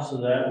response to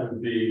that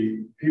would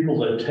be people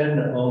that tend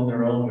to own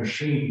their own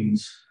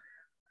machines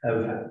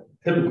have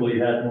typically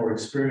had more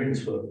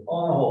experience with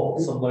on a whole,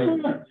 somebody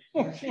might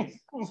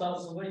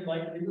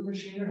leave a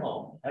machine at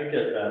home. I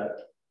get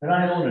that. And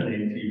I own an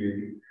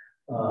ATV.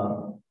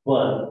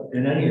 But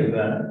in any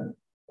event,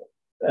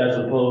 as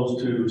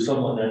opposed to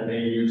someone that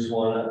may use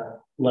one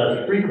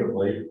less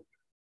frequently,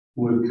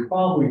 would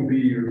probably be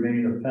your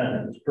main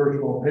offender. It's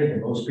personal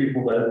opinion. Most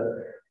people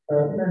that,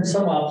 and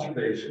some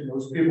observation,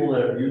 most people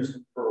that have used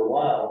it for a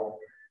while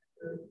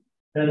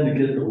tend to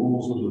get the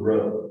rules of the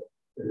road.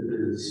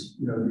 It is,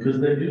 because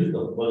they've used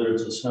them, whether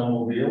it's a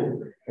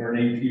snowmobile or an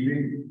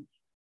ATV.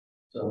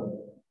 So,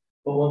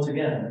 but once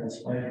again,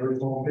 that's my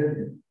personal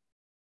opinion.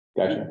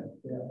 Gotcha.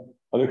 Yeah.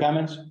 Other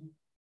comments?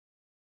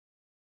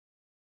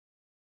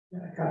 Yeah,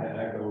 I kind of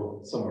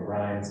echo some of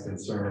Brian's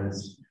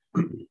concerns.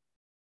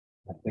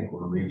 I think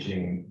we're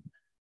reaching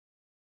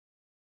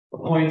a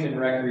point in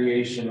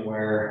recreation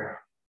where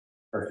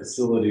our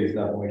facilities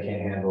definitely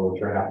can't handle the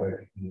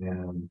traffic,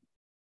 and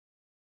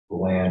the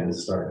land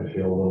is starting to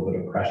feel a little bit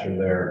of pressure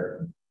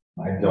there.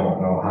 I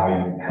don't know how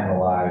you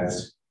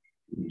penalize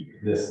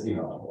this,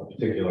 a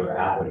particular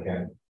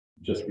applicant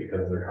just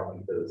because they're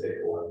coming to the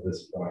table at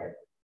this point.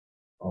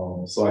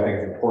 So I think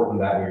it's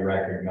important that we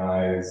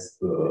recognize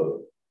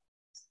the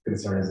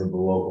concerns of the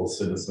local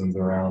citizens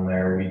around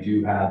there. We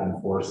do have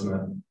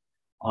enforcement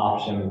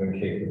options and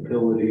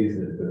capabilities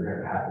if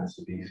there happens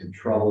to be some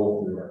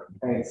trouble through our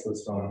complaint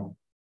system.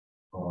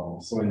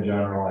 So in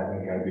general, I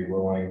think I'd be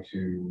willing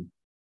to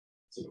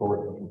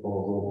support the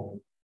proposal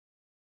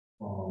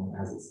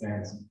as it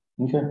stands.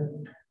 Okay.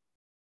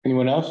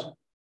 Anyone else?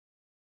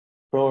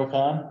 Pro or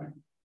con?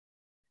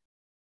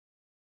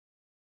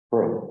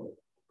 Pro.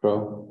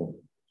 Pro.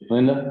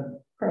 Linda?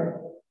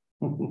 Pro.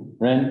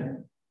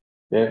 Ren?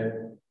 Deb?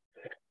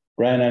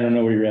 Brian, I don't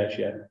know where you're at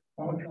yet.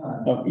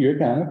 Oh, you're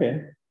con,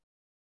 okay.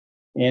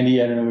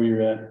 Andy, I don't know where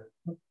you're at.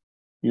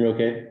 You're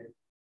okay?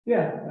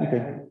 Yeah.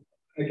 Okay.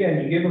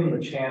 Again, you give them the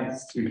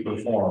chance to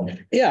perform.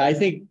 Yeah, I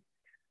think.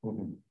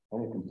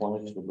 Any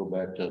complaints will go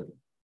back to.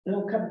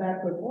 They'll come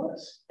back with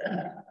us.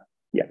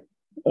 Yeah.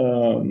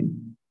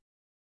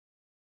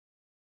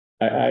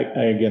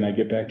 I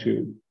get back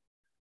to.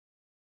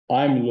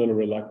 I'm a little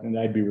reluctant.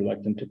 I'd be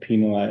reluctant to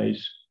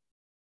penalize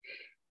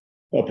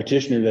a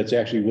petitioner that's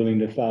actually willing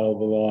to follow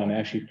the law and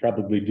actually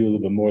probably do a little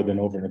bit more than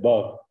over and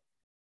above.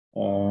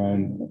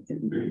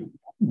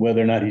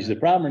 Whether or not he's the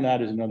problem or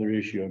not is another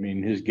issue. I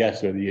mean, his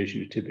guests are the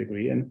issue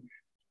typically, and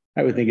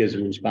I would think as a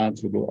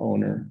responsible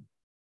owner,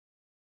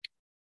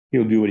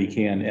 he'll do what he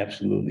can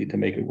absolutely to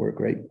make it work,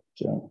 right?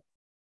 So,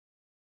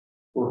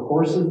 Were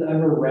horses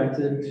ever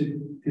rented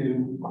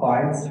to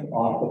clients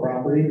off the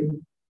property?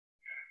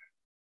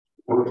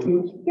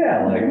 Horses?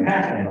 Yeah, like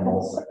pack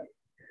animals.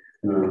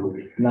 No,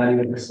 Not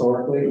even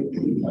historically.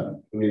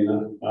 I mean,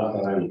 not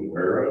that I'm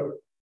aware of.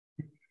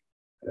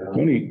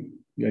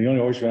 the only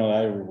horse rental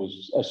I ever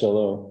was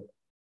SLO,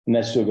 and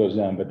that still goes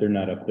down, but they're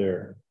not up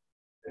there.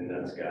 And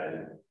that's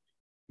guided.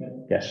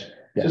 Yes,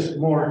 yes. Just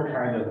more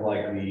kind of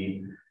like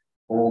the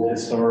old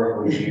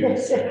historical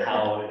use and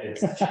how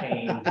it's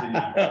changed.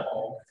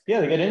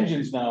 Yeah, they got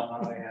engines now.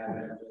 How they have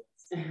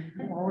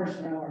it.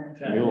 Horsepower.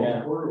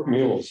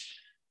 Mules.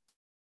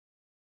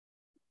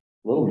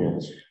 Little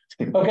mules.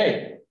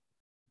 Okay.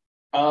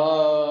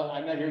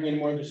 I'm not hearing any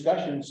more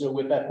discussion, so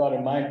with that thought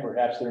in mind,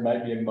 perhaps there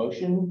might be a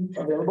motion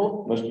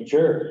available. Mr.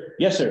 Chair,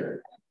 Yes,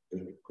 sir.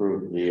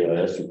 approve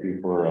the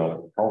SUP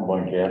for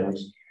Columbine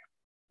cabins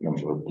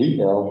number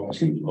PL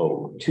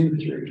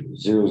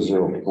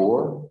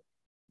 2023-004.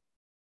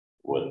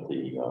 With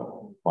the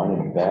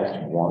finding facts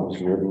 1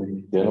 is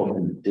written, general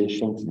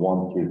conditions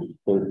 1 through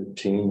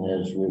 13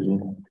 as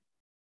written,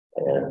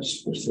 and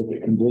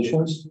specific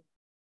conditions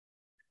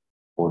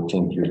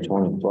 14 through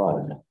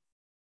 25.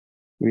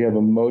 We have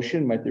a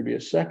motion. Might there be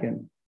a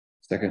second?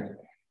 Second.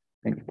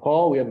 Thank you,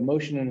 Paul. We have a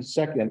motion and a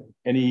second.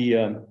 Any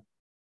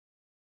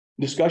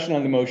discussion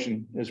on the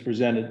motion as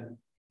presented?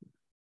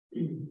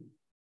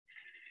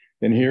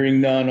 Then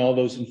hearing none, all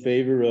those in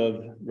favor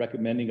of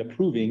recommending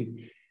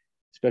approving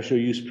special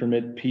use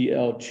permit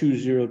PL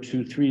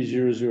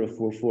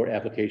 2023-0044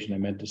 application, I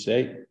meant to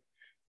say,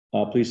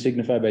 please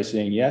signify by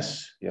saying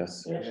yes.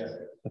 Yes.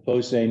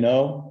 Opposed, say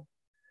no.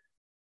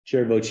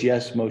 Chair votes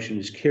yes, motion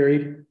is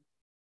carried.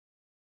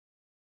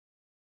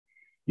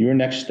 Your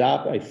next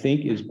stop, I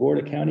think, is Board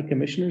of County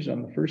Commissioners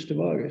on the 1st of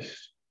August.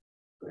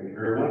 Thank you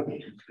very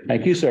much.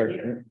 Thank you,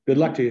 sir. Good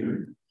luck to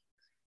you.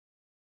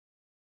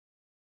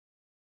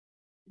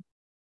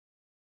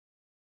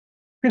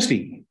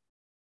 Christy,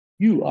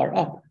 you are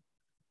up.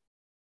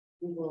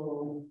 We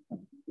will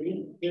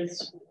read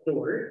this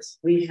short.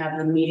 We have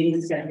a meeting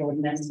scheduled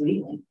next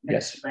week.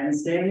 Yes.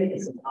 Wednesday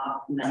is an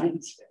off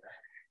night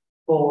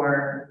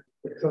for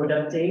the code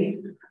update,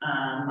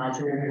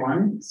 module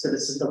 1. So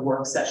this is the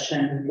work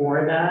session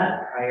for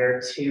that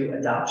prior to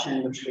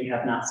adoption, which we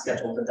have not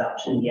scheduled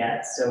adoption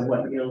yet. So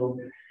what you'll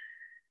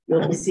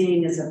be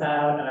seeing is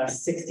about a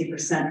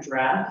 60%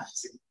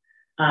 draft.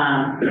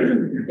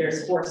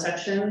 There's 4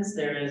 sections.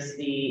 There is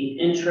the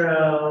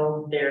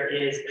intro, there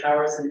is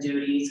powers and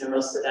duties, and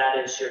most of that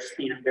is your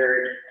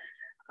standard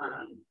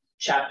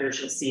chapters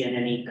you'll see in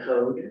any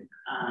code.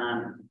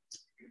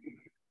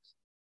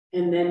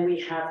 And then we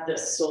have the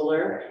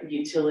solar,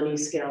 utility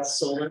scale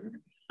solar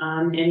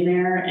in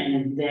there.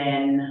 And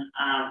then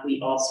we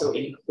also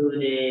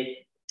included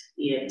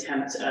the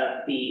attempt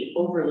of the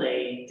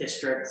overlay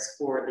districts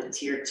for the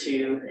tier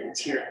 2 and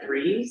tier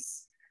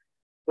 3s,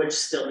 which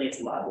still needs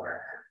a lot of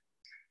work.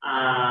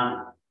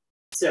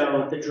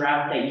 So the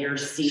draft that you're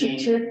seeing.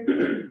 Tier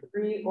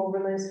 3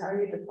 overlays, how are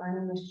you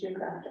defining this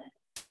geographic?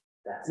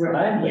 We're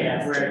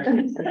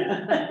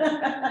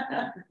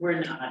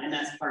not, and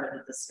that's part of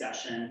the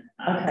discussion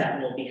that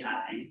we'll be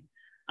having.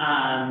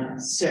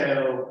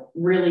 So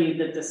really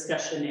the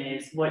discussion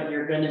is what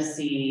you're going to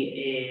see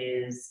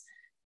is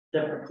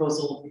the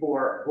proposal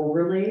for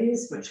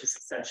overlays, which is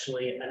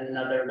essentially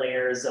another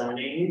layer of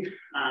zoning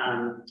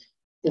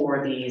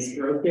for these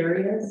growth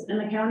areas in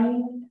the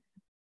county.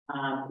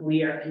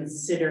 We are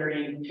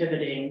considering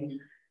pivoting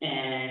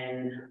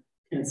and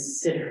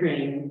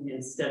considering,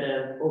 instead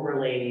of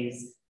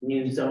overlays,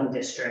 new zone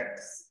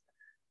districts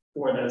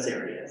for those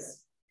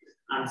areas.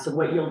 So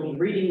what you'll be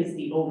reading is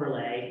the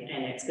overlay,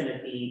 and it's going to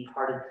be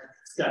part of the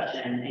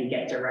discussion and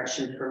get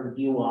direction from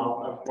you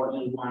all of what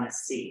you want to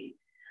see.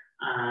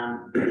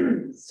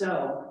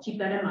 So keep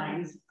that in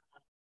mind.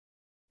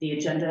 The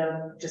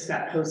agenda just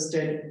got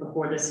posted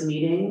before this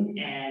meeting,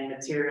 and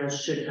materials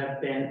should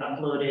have been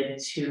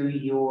uploaded to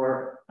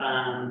your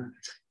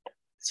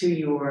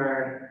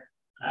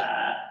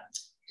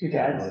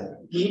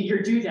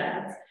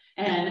doodads,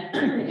 and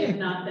if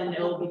not, then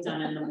it will be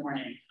done in the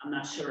morning. I'm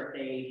not sure if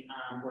they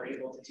were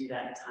able to do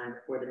that in time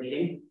before the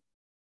meeting.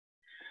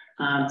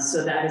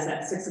 So that is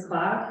at 6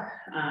 o'clock.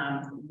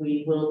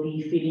 We will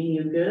be feeding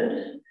you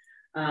good.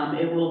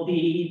 It will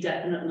be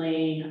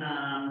definitely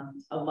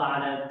a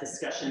lot of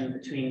discussion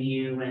between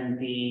you and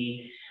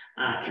the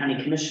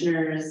county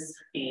commissioners,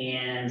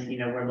 and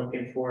we're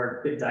looking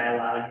for good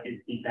dialogue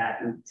and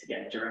feedback and to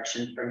get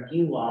direction from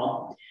you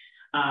all.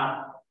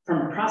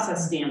 From a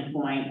process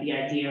standpoint, the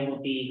idea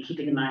will be,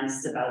 keeping in mind this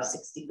is about a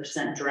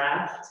 60%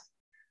 draft.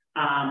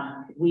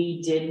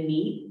 We did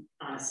meet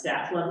on a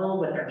staff level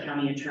with our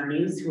county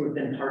attorneys who have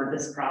been part of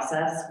this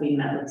process. We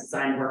met with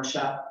design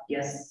workshop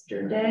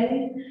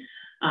yesterday.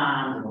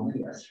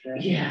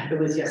 Yeah, it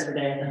was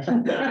yesterday. It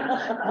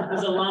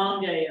was a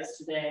long day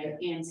yesterday.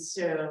 And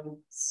so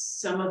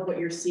some of what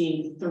you're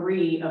seeing,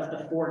 3 of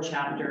the 4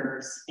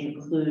 chapters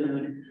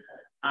include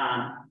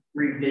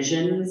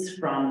revisions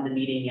from the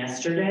meeting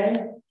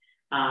yesterday.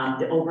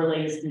 The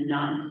overlays do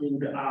not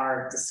include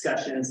our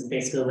discussions,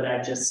 basically what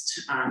I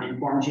just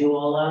informed you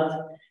all of,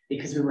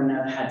 because we wouldn't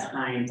have had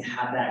time to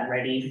have that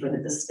ready for the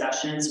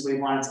discussions. We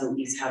wanted to at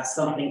least have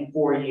something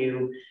for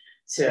you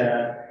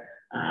to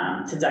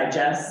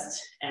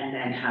digest and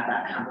then have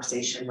that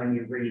conversation when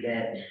you read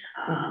it.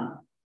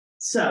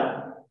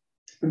 So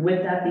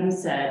with that being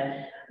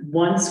said,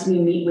 once we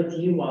meet with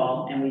you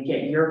all and we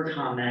get your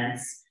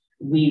comments,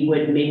 we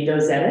would make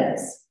those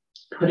edits,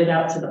 put it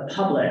out to the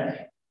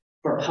public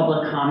for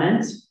public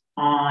comment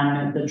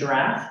on the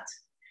draft.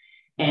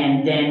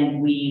 And then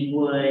we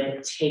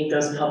would take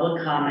those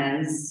public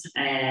comments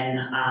and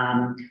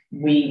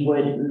we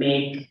would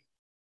make,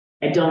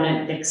 I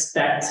don't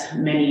expect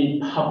many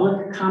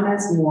public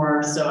comments,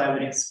 more so I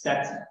would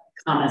expect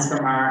comments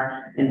from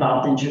our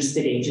involved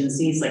interested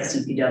agencies like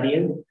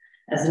CPW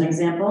as an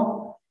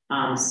example.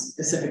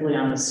 specifically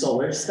on the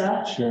solar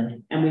stuff. Sure.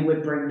 And we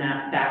would bring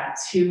that back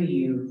to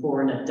you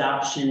for an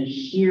adoption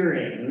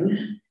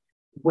hearing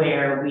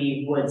where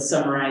we would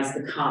summarize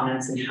the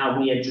comments and how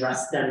we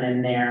addressed them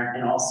in there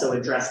and also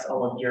addressed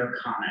all of your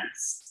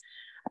comments.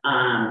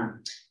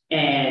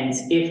 And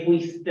if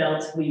we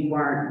felt we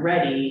weren't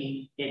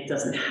ready, it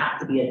doesn't have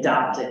to be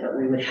adopted, but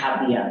we would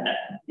have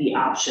the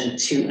option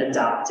to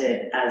adopt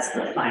it as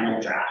the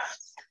final draft.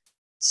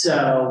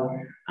 So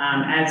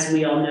as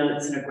we all know,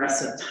 it's an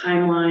aggressive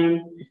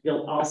timeline.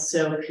 You'll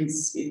also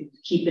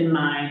keep in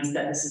mind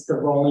that this is the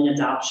rolling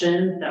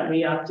adoption that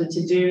we opted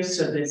to do.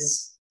 So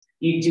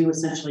you do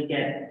essentially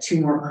get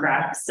 2 more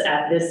cracks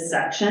at this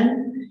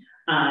section.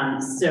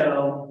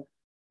 So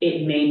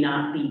it may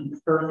not be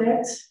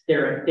perfect.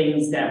 There are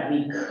things that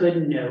we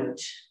could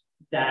note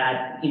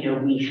that,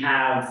 we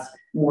have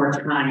more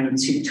time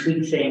to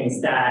tweak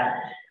things that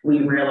we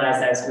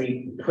realize as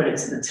we put it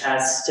to the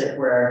test, if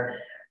we're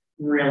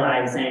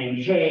realizing,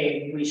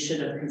 hey, we should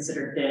have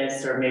considered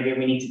this, or maybe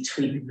we need to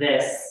tweak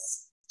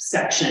this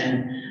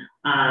section,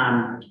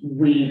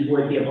 we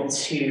would be able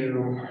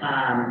to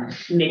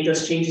make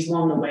those changes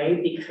along the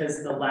way,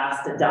 because the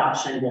last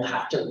adoption will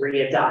have to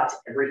re-adopt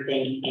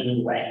everything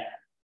anyway.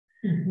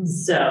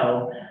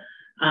 So,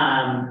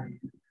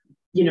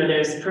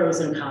 there's pros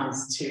and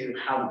cons to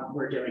how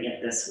we're doing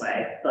it this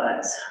way,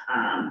 but,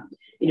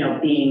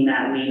 being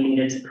that we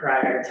needed to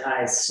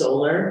prioritize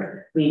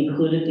solar, we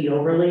included the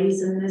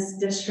overlays in this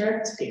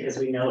district because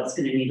we know it's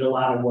going to need a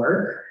lot of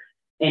work,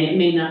 and it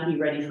may not be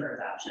ready for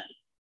adoption,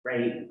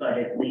 right? But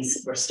at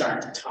least we're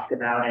starting to talk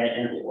about it,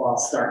 and we'll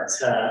start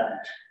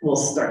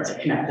to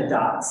connect the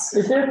dots.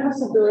 Is there a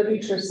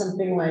possibility for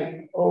something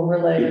like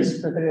overlays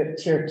for the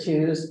tier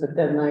 2s, but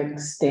then like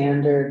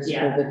standards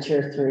for the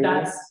tier 3?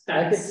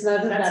 That's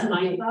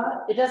my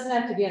thought. It doesn't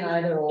have to be an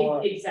either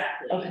or.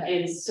 Exactly.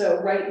 Okay. And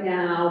so right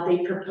now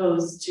they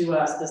proposed to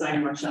us,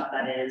 design workshop,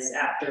 that is,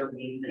 after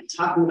we've been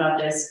talking about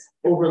this,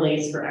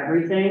 overlays for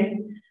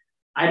everything.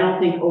 I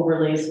don't think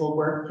overlays will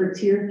work for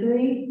tier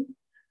 3.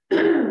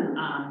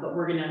 But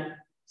we're gonna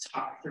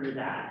talk through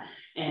that.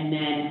 And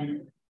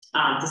then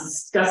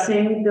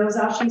discussing those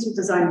options with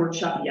design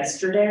workshop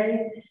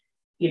yesterday,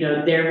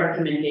 their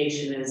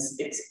recommendation is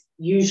it's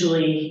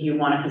usually you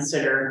want to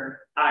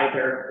consider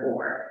either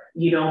or.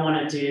 You don't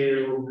want to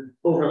do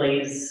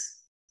overlays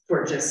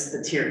for just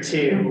the tier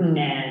 2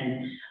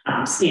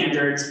 and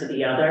standards for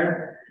the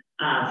other.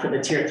 For the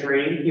tier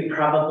 3, you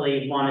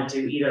probably want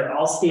to do either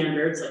all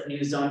standards like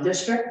new zone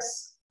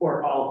districts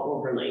or all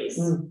overlays.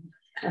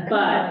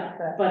 But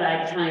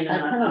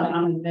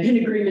I'm in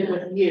agreement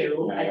with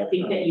you. I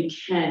think that you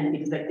can,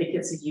 because I think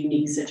it's a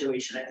unique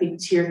situation. I think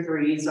tier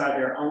 3s are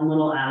their own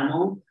little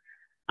animal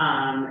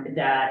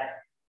that,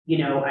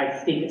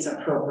 I think it's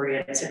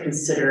appropriate to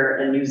consider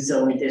a new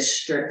zone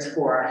district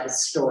for our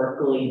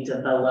historically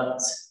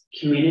developed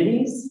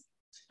communities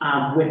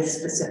with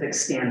specific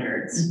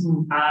standards.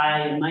 In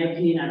my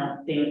opinion, I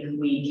don't think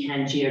we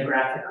can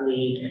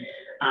geographically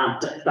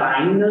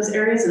define those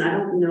areas, and I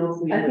don't know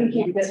if we I think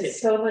you get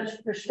so much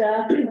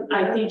pushback.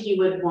 I think you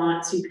would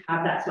want to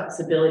have that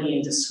flexibility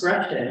and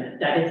discretion,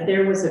 that if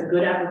there was a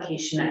good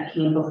application that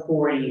came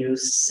before you,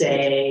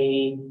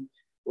 say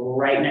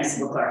right next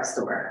to the Clark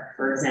store,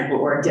 for example,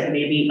 or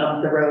maybe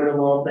up the road a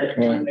little bit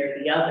one way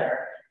or the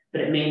other,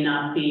 but it may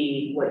not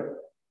be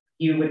what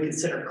you would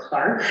consider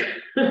Clark,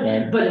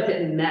 but if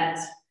it met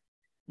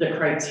the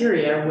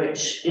criteria,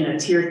 which in a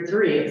tier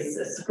 3,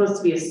 it's supposed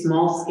to be a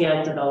small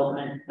scale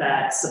development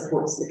that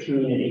supports the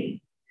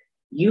community.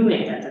 You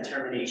make that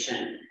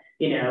determination,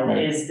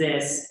 is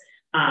this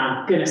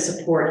going to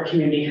support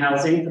community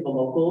housing for the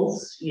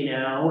locals,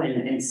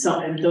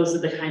 and those are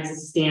the kinds of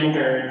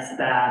standards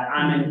that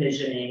I'm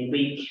envisioning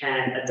we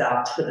can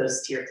adopt for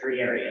those tier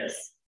 3 areas.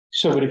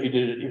 So, but if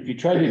you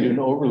try to do an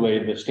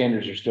overlay, the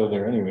standards are still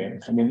there anyway.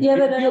 I mean, yeah,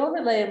 but an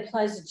overlay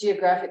implies a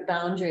geographic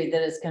boundary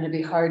that is going to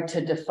be hard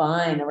to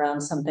define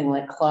around something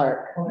like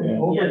Clark.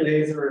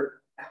 Overlays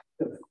are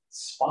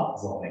spot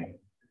zoning.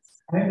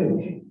 It's kind of.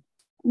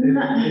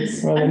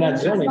 Well, they're not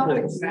zoning. It's not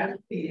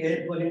exactly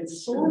it, but it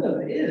sort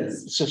of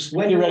is. So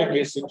theoretically,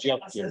 it's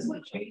subjective.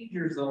 Change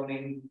your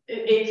zoning.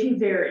 It can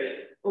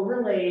vary.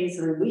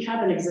 Overlays, we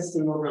have an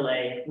existing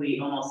overlay we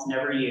almost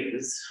never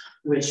use,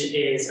 which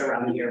is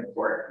around the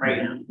airport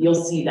right now. You'll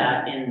see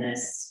that in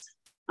this.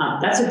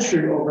 That's a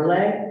true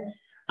overlay.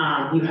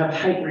 You have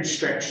height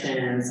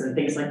restrictions and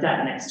things like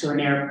that next to an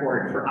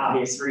airport for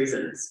obvious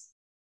reasons.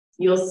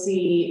 You'll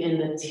see in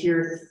the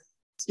tier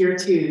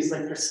 2s,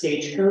 like for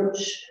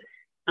Stagecoach,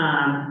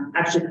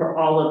 actually for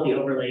all of the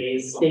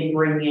overlays, they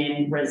bring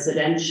in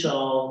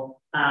residential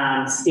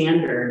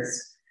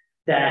standards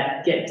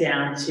that get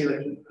down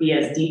to be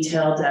as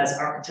detailed as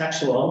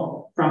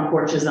architectural, front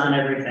porches on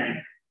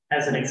everything,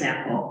 as an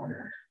example.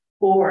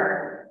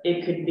 Or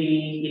it could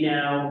be,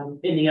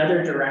 in the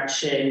other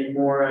direction,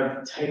 more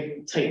of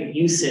type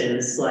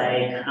uses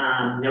like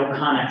no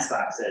Connex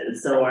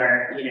boxes,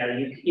 or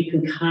you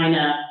can kind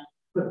of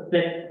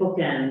put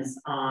bookends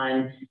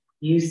on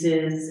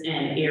uses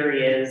and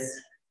areas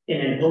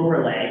in an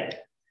overlay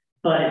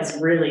But it's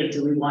really,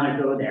 do we want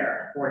to go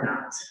there or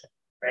not,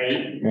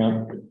 right?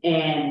 Yeah.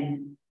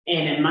 And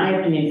in my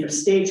opinion, for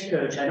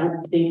Stagecoach, I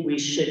don't think we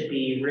should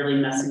be really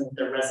messing with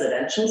the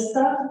residential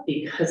stuff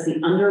because the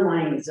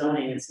underlying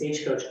zoning in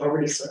Stagecoach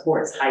already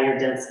supports higher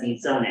density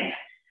zoning.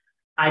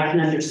 I can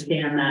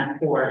understand that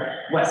for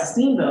West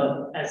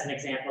Steamboat as an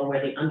example,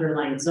 where the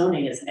underlying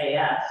zoning is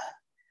AF.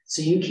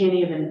 So you can't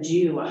even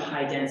do a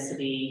high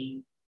density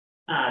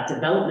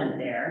development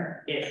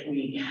there if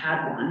we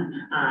had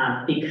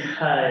one,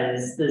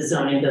 because the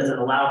zoning doesn't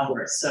allow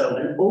for it. So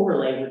an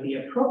overlay would be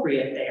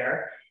appropriate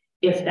there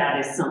if that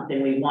is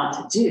something we want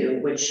to do,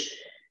 which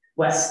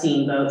West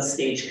Steamboat,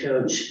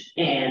 Stagecoach,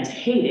 and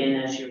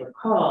Hayden, as you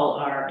recall,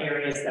 are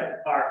areas that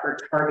are for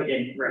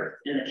targeted growth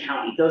in the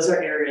county. Those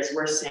are areas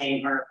we're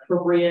saying are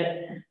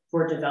appropriate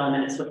for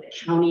development. It's what the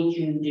county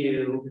can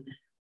do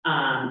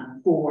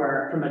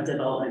from a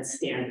development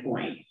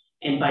standpoint.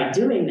 And by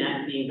doing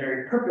that, being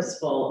very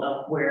purposeful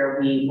of where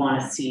we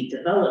want to see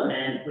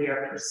development, we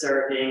are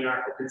preserving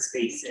our open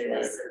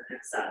spaces and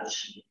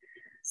such.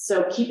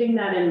 So keeping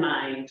that in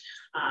mind,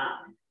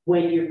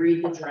 when you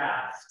read the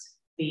draft,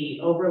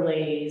 the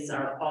overlays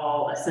are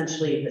all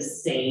essentially the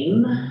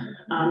same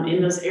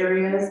in those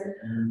areas.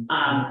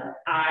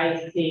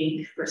 I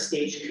think for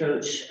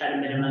Stagecoach, at a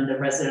minimum, the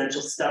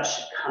residential stuff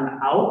should come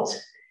out.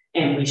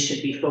 And we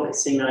should be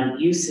focusing on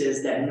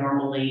uses that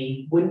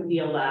normally wouldn't be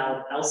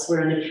allowed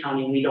elsewhere in the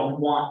county. We don't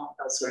want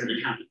elsewhere in the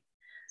county,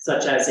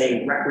 such as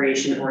a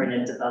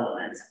recreation-oriented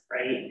development,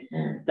 right?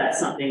 That's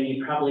something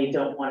you probably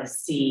don't want to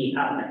see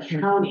out in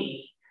the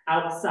county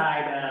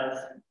outside of,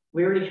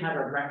 we already have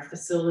a rec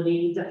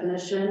facility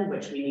definition,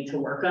 which we need to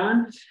work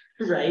on,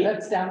 right?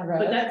 That's down the road.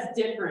 But that's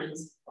different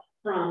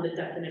from the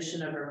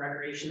definition of a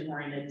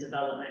recreation-oriented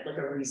development, like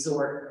a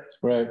resort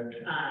Right.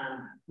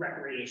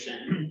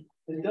 recreation.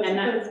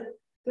 Doesn't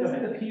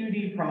the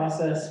PUD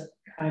process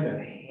kind of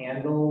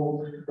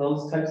handle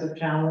those types of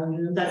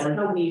challenges? That's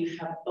how we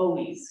have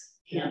always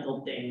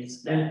handled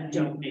things that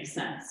don't make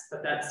sense,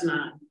 but that's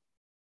not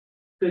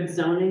good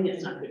zoning,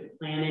 it's not good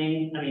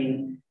planning. I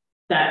mean,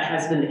 that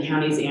has been the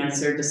county's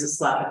answer, just to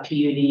slap a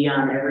PUD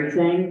on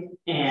everything.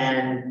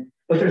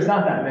 But there's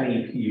not that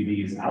many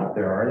PUDs out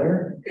there, are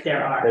there?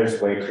 There are. There's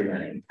way too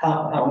many.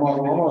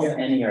 Almost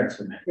any are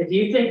too many. If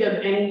you think of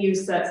any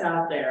use that's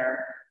out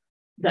there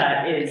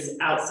that is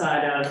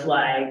outside of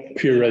like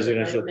Pure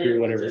residential, pure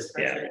whatever. just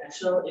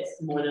residential,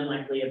 it's more than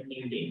likely a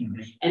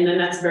PUD. And then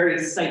that's very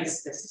site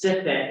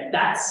specific.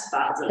 That's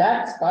spot zoning.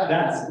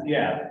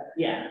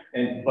 Yeah.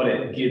 But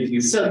it gives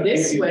you. So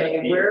this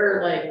way,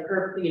 we're like,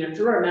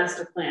 through our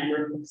master plan,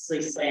 we're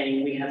mostly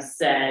saying we have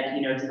said,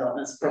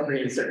 development's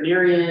appropriate in certain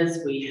areas.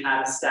 We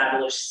have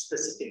established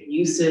specific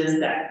uses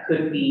that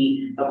could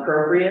be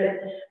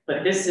appropriate,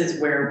 but this is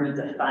where we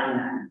define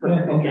that, put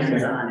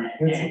bookends on it.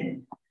 And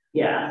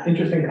yeah.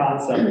 Interesting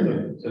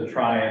concept to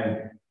try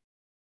and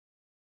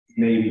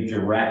maybe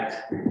direct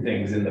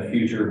things in the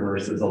future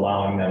versus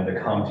allowing them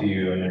to come to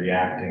you and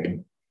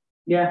reacting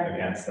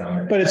against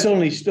them. But it's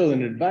only still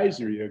an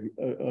advisory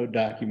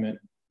document.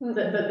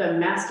 The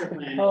master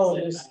plan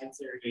is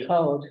advisory.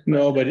 Code.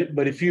 No,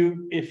 but if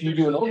you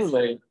do an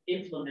overlay.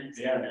 Implement,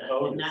 Yeah, the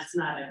code and is- that's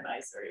not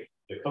advisory.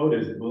 The code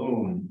is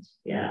boom.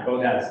 Yeah. The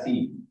code has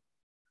teeth.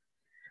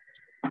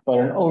 But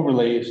an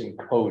overlay isn't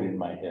code in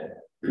my head.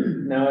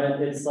 No,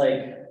 it's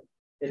like,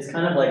 it's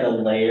kind of like a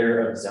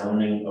layer of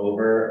zoning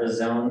over a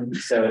zone,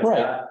 so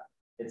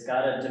it's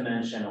got a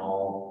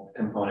dimensional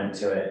component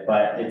to it,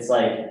 but it's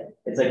like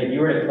if you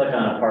were to click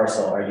on a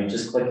parcel, are you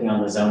just clicking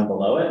on the zone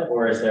below it,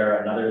 or is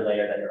there another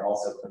layer that you're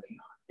also clicking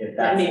on? If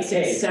That that's makes the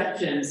case,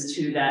 exceptions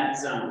to that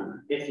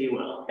zone, if you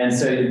will. and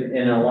so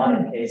in a lot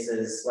of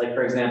cases, like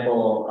for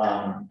example,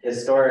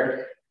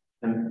 historic,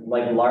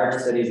 like large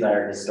cities that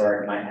are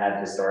historic might have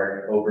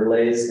historic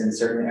overlays in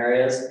certain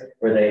areas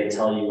where they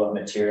tell you what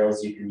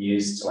materials you can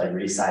use to like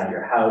reside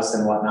your house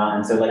and whatnot.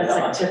 And so like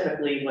That's like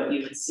typically what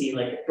you would see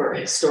like for a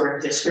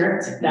historic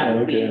district, that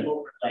would be an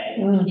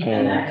overlay.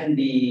 and that can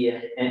be,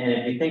 and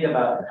if you think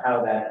about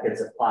how that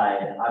gets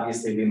applied,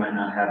 obviously we might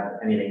not have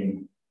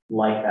anything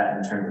like that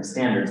in terms of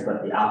standards,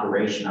 but the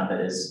operation of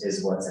it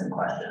is what's in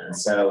question. And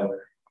so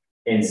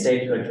in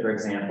Stagecoach, for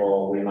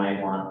example, we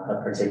might want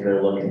a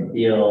particular look and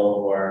feel,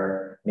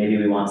 or maybe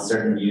we want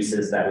certain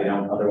uses that we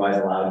don't otherwise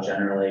allow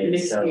generally.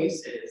 Mixed So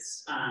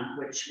uses,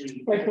 which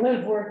we. Like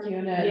live work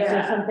units or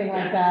Yeah, something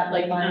like yeah. that.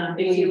 Like,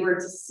 if you were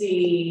to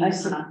see I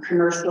see.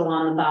 commercial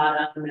on the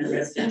bottom and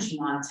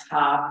residential on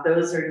top,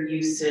 those are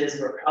uses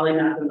we're probably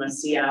not going to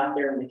see out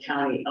there in the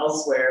county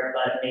elsewhere,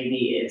 but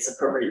maybe it's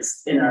appropriate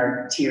in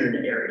our tiered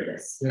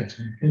areas.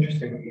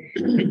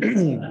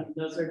 Interesting.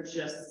 Those are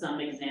just some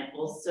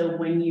examples. So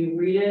when you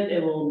read it,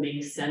 it will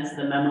make sense.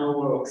 The memo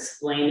will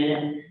explain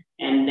it.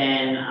 And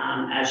then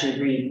as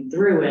you read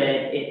through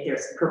it,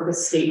 there's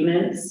purpose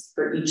statements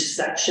for each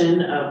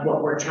section of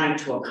what we're trying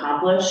to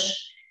accomplish.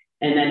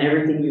 And then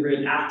everything you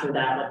read after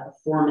that, like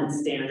performance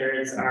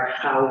standards, are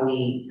how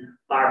we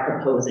are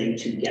proposing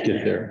to get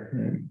there.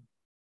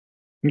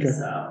 Okay.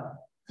 So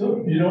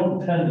So you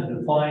don't intend to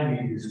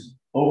define these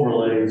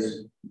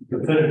overlays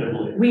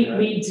definitively.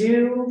 We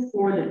do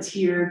for the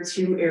tier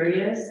 2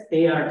 areas,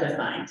 they are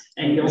defined,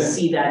 and you'll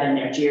see that in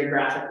there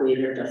geographically,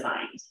 they're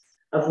defined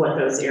of what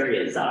those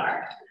areas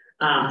are.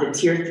 The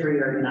tier 3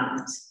 are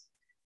not.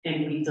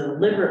 And we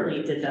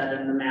deliberately did that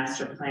in the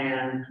master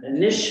plan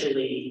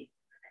initially.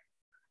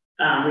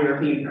 We were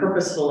being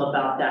purposeful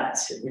about that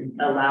to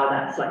allow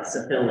that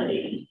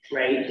flexibility,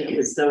 right?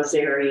 Because those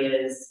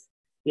areas,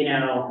 you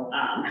know,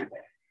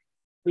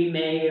 we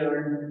may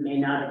or may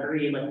not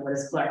agree, like what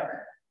is Clark?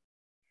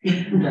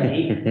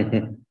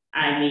 Right?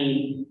 I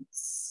mean,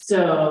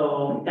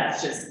 so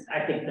that's just,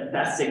 I think, the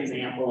best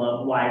example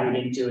of why we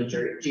didn't do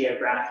a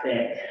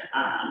geographic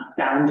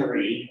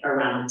boundary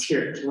around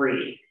tier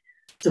 3.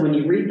 So when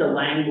you read the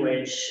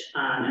language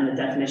and the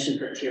definition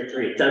for tier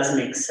 3, it does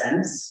make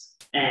sense.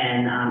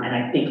 And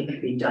I think it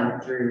could be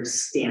done through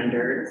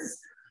standards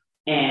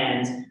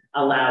and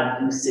allow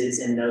uses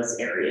in those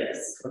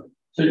areas.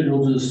 So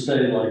you'll just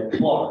say like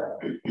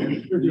Clark,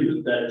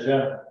 use that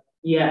general.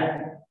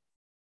 Yeah.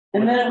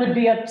 And then it would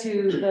be up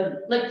to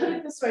the, Like, put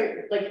it this way,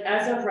 like,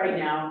 as of right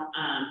now,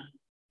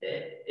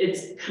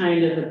 it's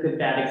kind of a good,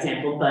 bad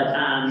example, but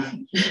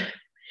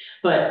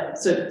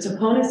so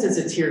Toponis is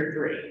a tier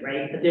 3,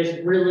 right? But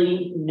there's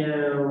really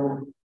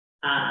nothing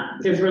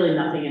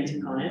in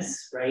Toponis,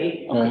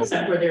 right?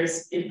 Except where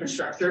there's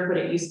infrastructure, but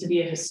it used to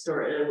be a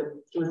historic,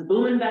 it was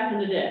booming back in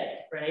the day,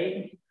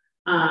 right?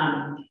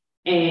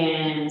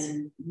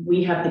 And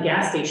we have the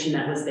gas station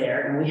that was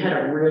there, and we had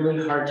a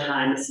really hard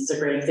time. This is a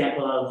great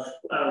example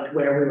of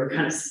where we were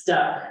kind of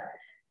stuck.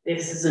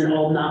 This is an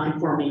old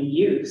non-conforming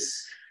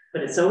use,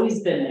 but it's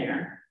always been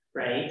there,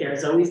 right?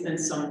 There's always been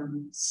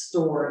some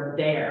store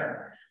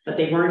there, but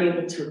they weren't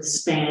able to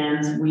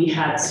expand. We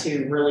had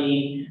to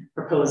really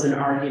propose an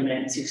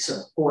argument to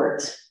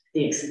support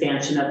the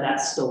expansion of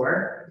that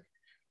store.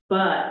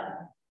 But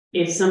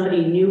if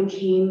somebody new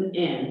came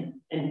in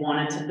and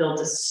wanted to build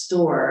a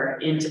store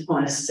in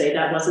Toponis, say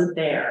that wasn't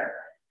there,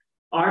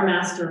 our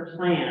master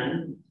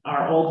plan,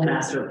 our old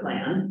master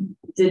plan,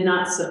 did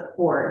not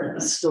support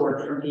a store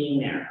from being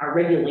there. Our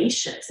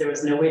regulations, there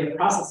was no way to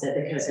process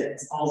it because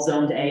it's all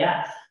zoned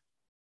AF.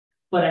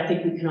 But I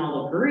think we can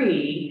all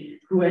agree,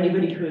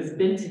 anybody who has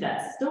been to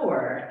that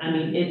store, I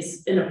mean,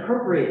 it's an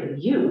appropriate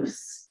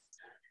use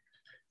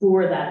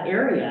for that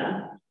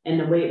area. And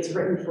the way it's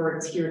written for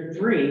tier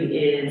 3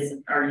 is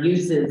our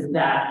uses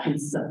that can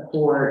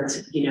support,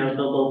 you know,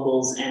 the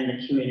locals and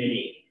the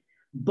community.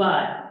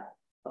 But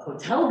a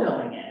hotel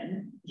going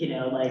in, you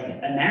know, like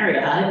a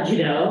Marriott,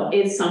 you know,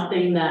 is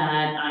something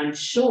that I'm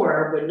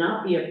sure would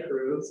not be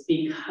approved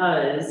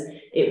because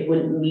it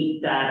wouldn't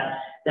meet that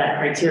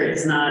criteria.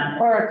 It's not.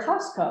 or a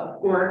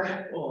Costco. Or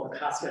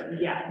Costco,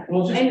 yeah.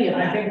 Well, just, Any of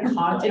I that. think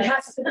context. It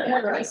has to be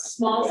a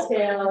small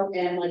scale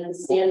and like the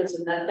standards,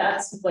 and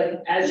that's like,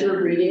 as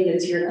you're reading the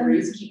tier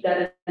 3s, keep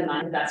that in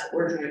mind. That's what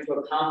we're trying to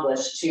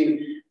accomplish,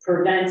 to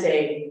prevent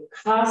a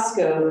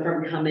Costco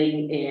from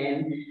coming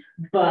in,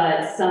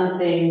 but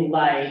something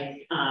like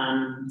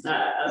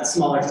a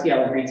smaller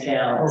scale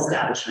retail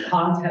establishment.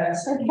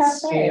 Context Or and cafe, I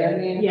scale.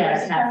 mean.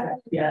 Yeah,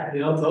 yeah, You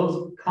know,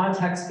 those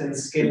context and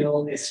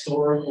scale,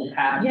 historical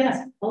patterns.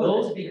 yes.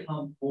 Those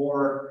become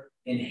more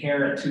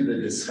inherent to the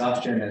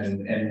discussion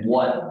and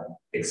what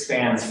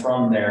expands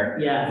from there.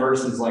 Yeah.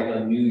 Versus like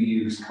a new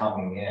use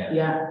coming in.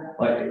 Yeah.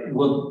 Like,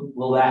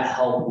 will that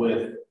help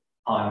with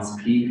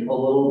Hans Peak a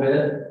little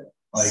bit?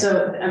 Like,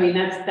 So, I mean,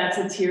 that's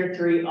a tier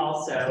 3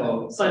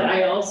 also, So- but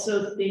I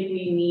also think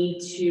we need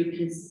to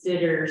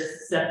consider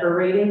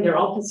separating, they're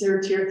all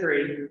considered tier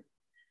 3.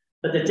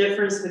 But the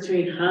difference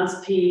between Hans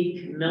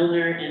Peak,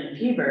 Milner, and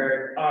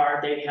Peaberg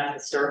are they have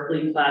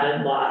historically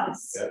platted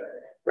lots. Yep.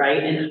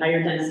 Right, and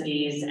higher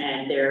densities,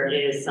 and there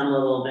is some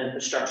level of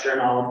infrastructure in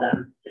all of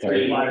them.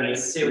 Water,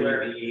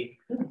 sewer.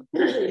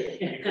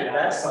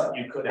 That's what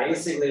you could,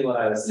 basically what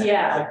I was saying.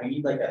 Yeah. Like, we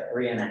need like a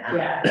 3.5.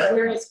 Yeah,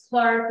 whereas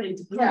Clark and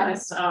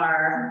Toponis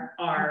are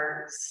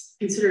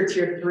considered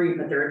tier 3,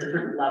 but they're a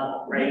different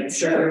level, right?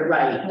 So you're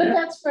right. But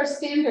that's where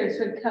standards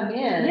would come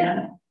in.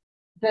 Yeah.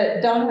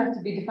 That don't have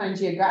to be defined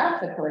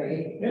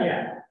geographically,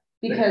 Yeah,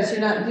 because you're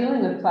not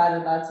dealing with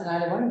platted lots in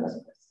either one of those.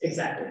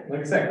 exactly.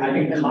 Like I said, I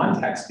think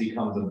context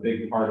becomes a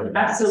big part of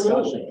that discussion.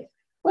 Absolutely.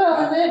 Well,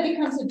 and then it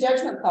becomes a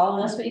judgment call,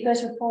 and that's what you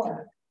guys are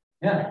for.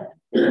 Yeah.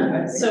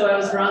 So I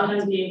was wrong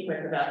on being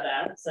quick about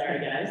that. Sorry,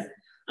 guys.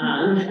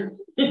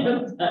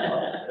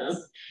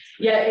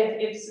 Yeah,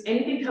 if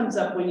anything comes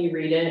up when you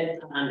read it,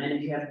 and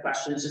if you have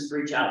questions, just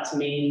reach out to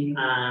me.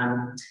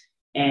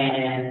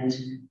 And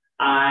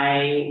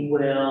I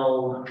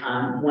will,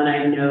 when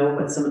I know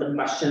what some of the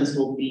questions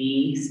will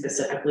be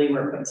specifically,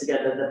 we're putting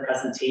together the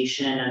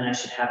presentation, and I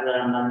should have that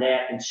on Monday.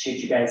 I can shoot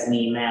you guys an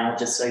email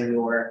just so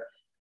you're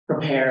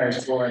prepared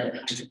for the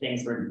kinds of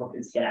things we're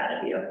looking to get out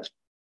of you.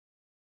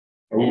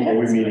 Are we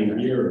meeting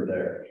here or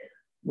there?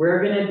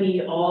 We're gonna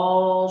be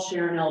all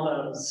sharing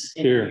elbows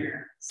in Here.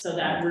 here. So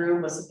that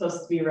room was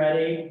supposed to be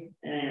ready,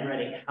 and it ain't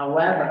ready.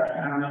 However,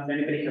 I don't know if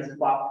anybody has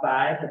walked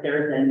by, but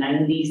there is a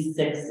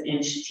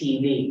 96-inch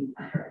TV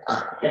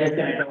that is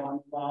gonna go on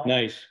the wall.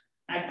 Nice.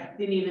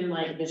 didn't even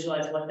like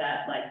visualize what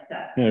that,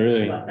 Yeah,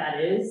 really. what that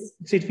is.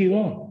 6 feet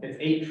long. It's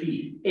 8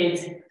 feet.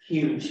 It's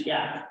huge,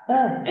 yeah.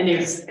 Oh, And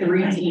there's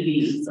 3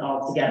 TVs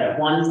all together.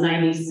 One's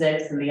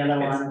 96 and the other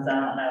one's, I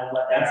don't know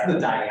what. That's the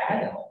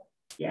diagonal.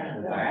 Yeah,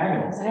 The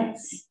diagonal.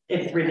 that's,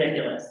 it's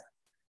ridiculous.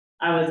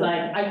 I was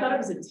like, I thought it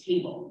was a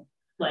table,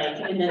 like,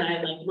 and then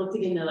I like looked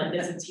again, they're like,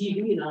 there's a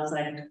TV, and I was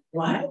like,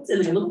 what?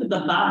 And I looked at the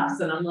box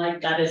and I'm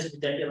like, that is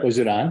ridiculous. Was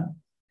it on?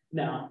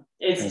 No,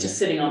 it's just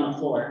sitting on the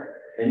floor.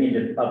 They need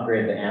to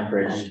upgrade the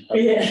amperage of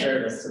the Yeah.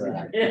 service to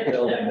the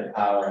building to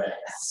power it.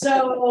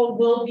 So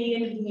we'll be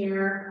in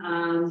here,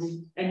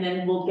 and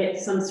then we'll get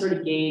some sort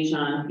of gauge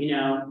on, you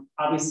know,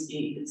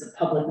 obviously it's a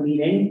public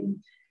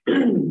meeting.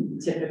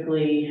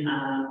 Typically,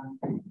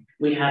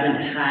 we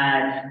haven't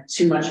had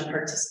too much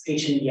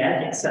participation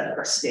yet, except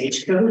for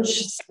Stagecoach,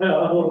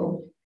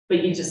 so.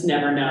 But you just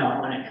never know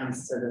when it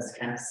comes to this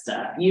kind of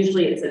stuff.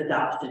 Usually it's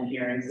adoption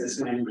hearings is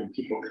when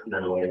people come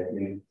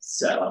in.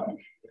 So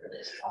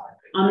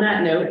on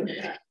that note,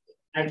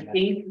 I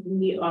think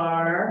we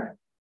are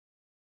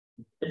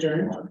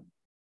adjourned.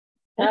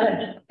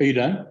 Are you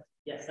done?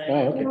 Yes, I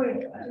Oh, am.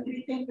 okay. do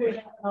you think we have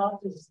an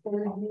office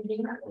third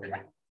meeting?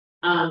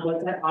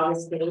 What's that,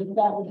 August 8th?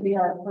 That would be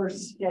our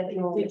first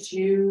schedule. Did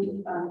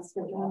you,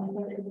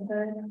 schedule the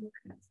third?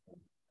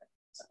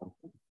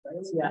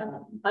 Yeah,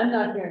 I'm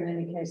not here in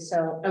any case,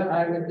 so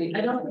I would be.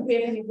 I don't think we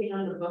have anything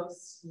on the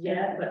books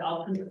yet, but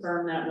I'll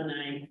confirm that when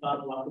I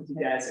follow up with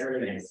you guys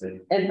early next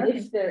week. And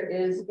if there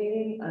is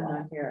meeting, I'm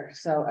not here,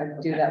 so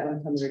I do that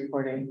when I'm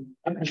recording,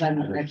 because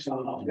I'm actually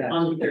On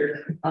the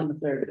 3rd. on the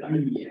third.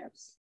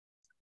 Yes.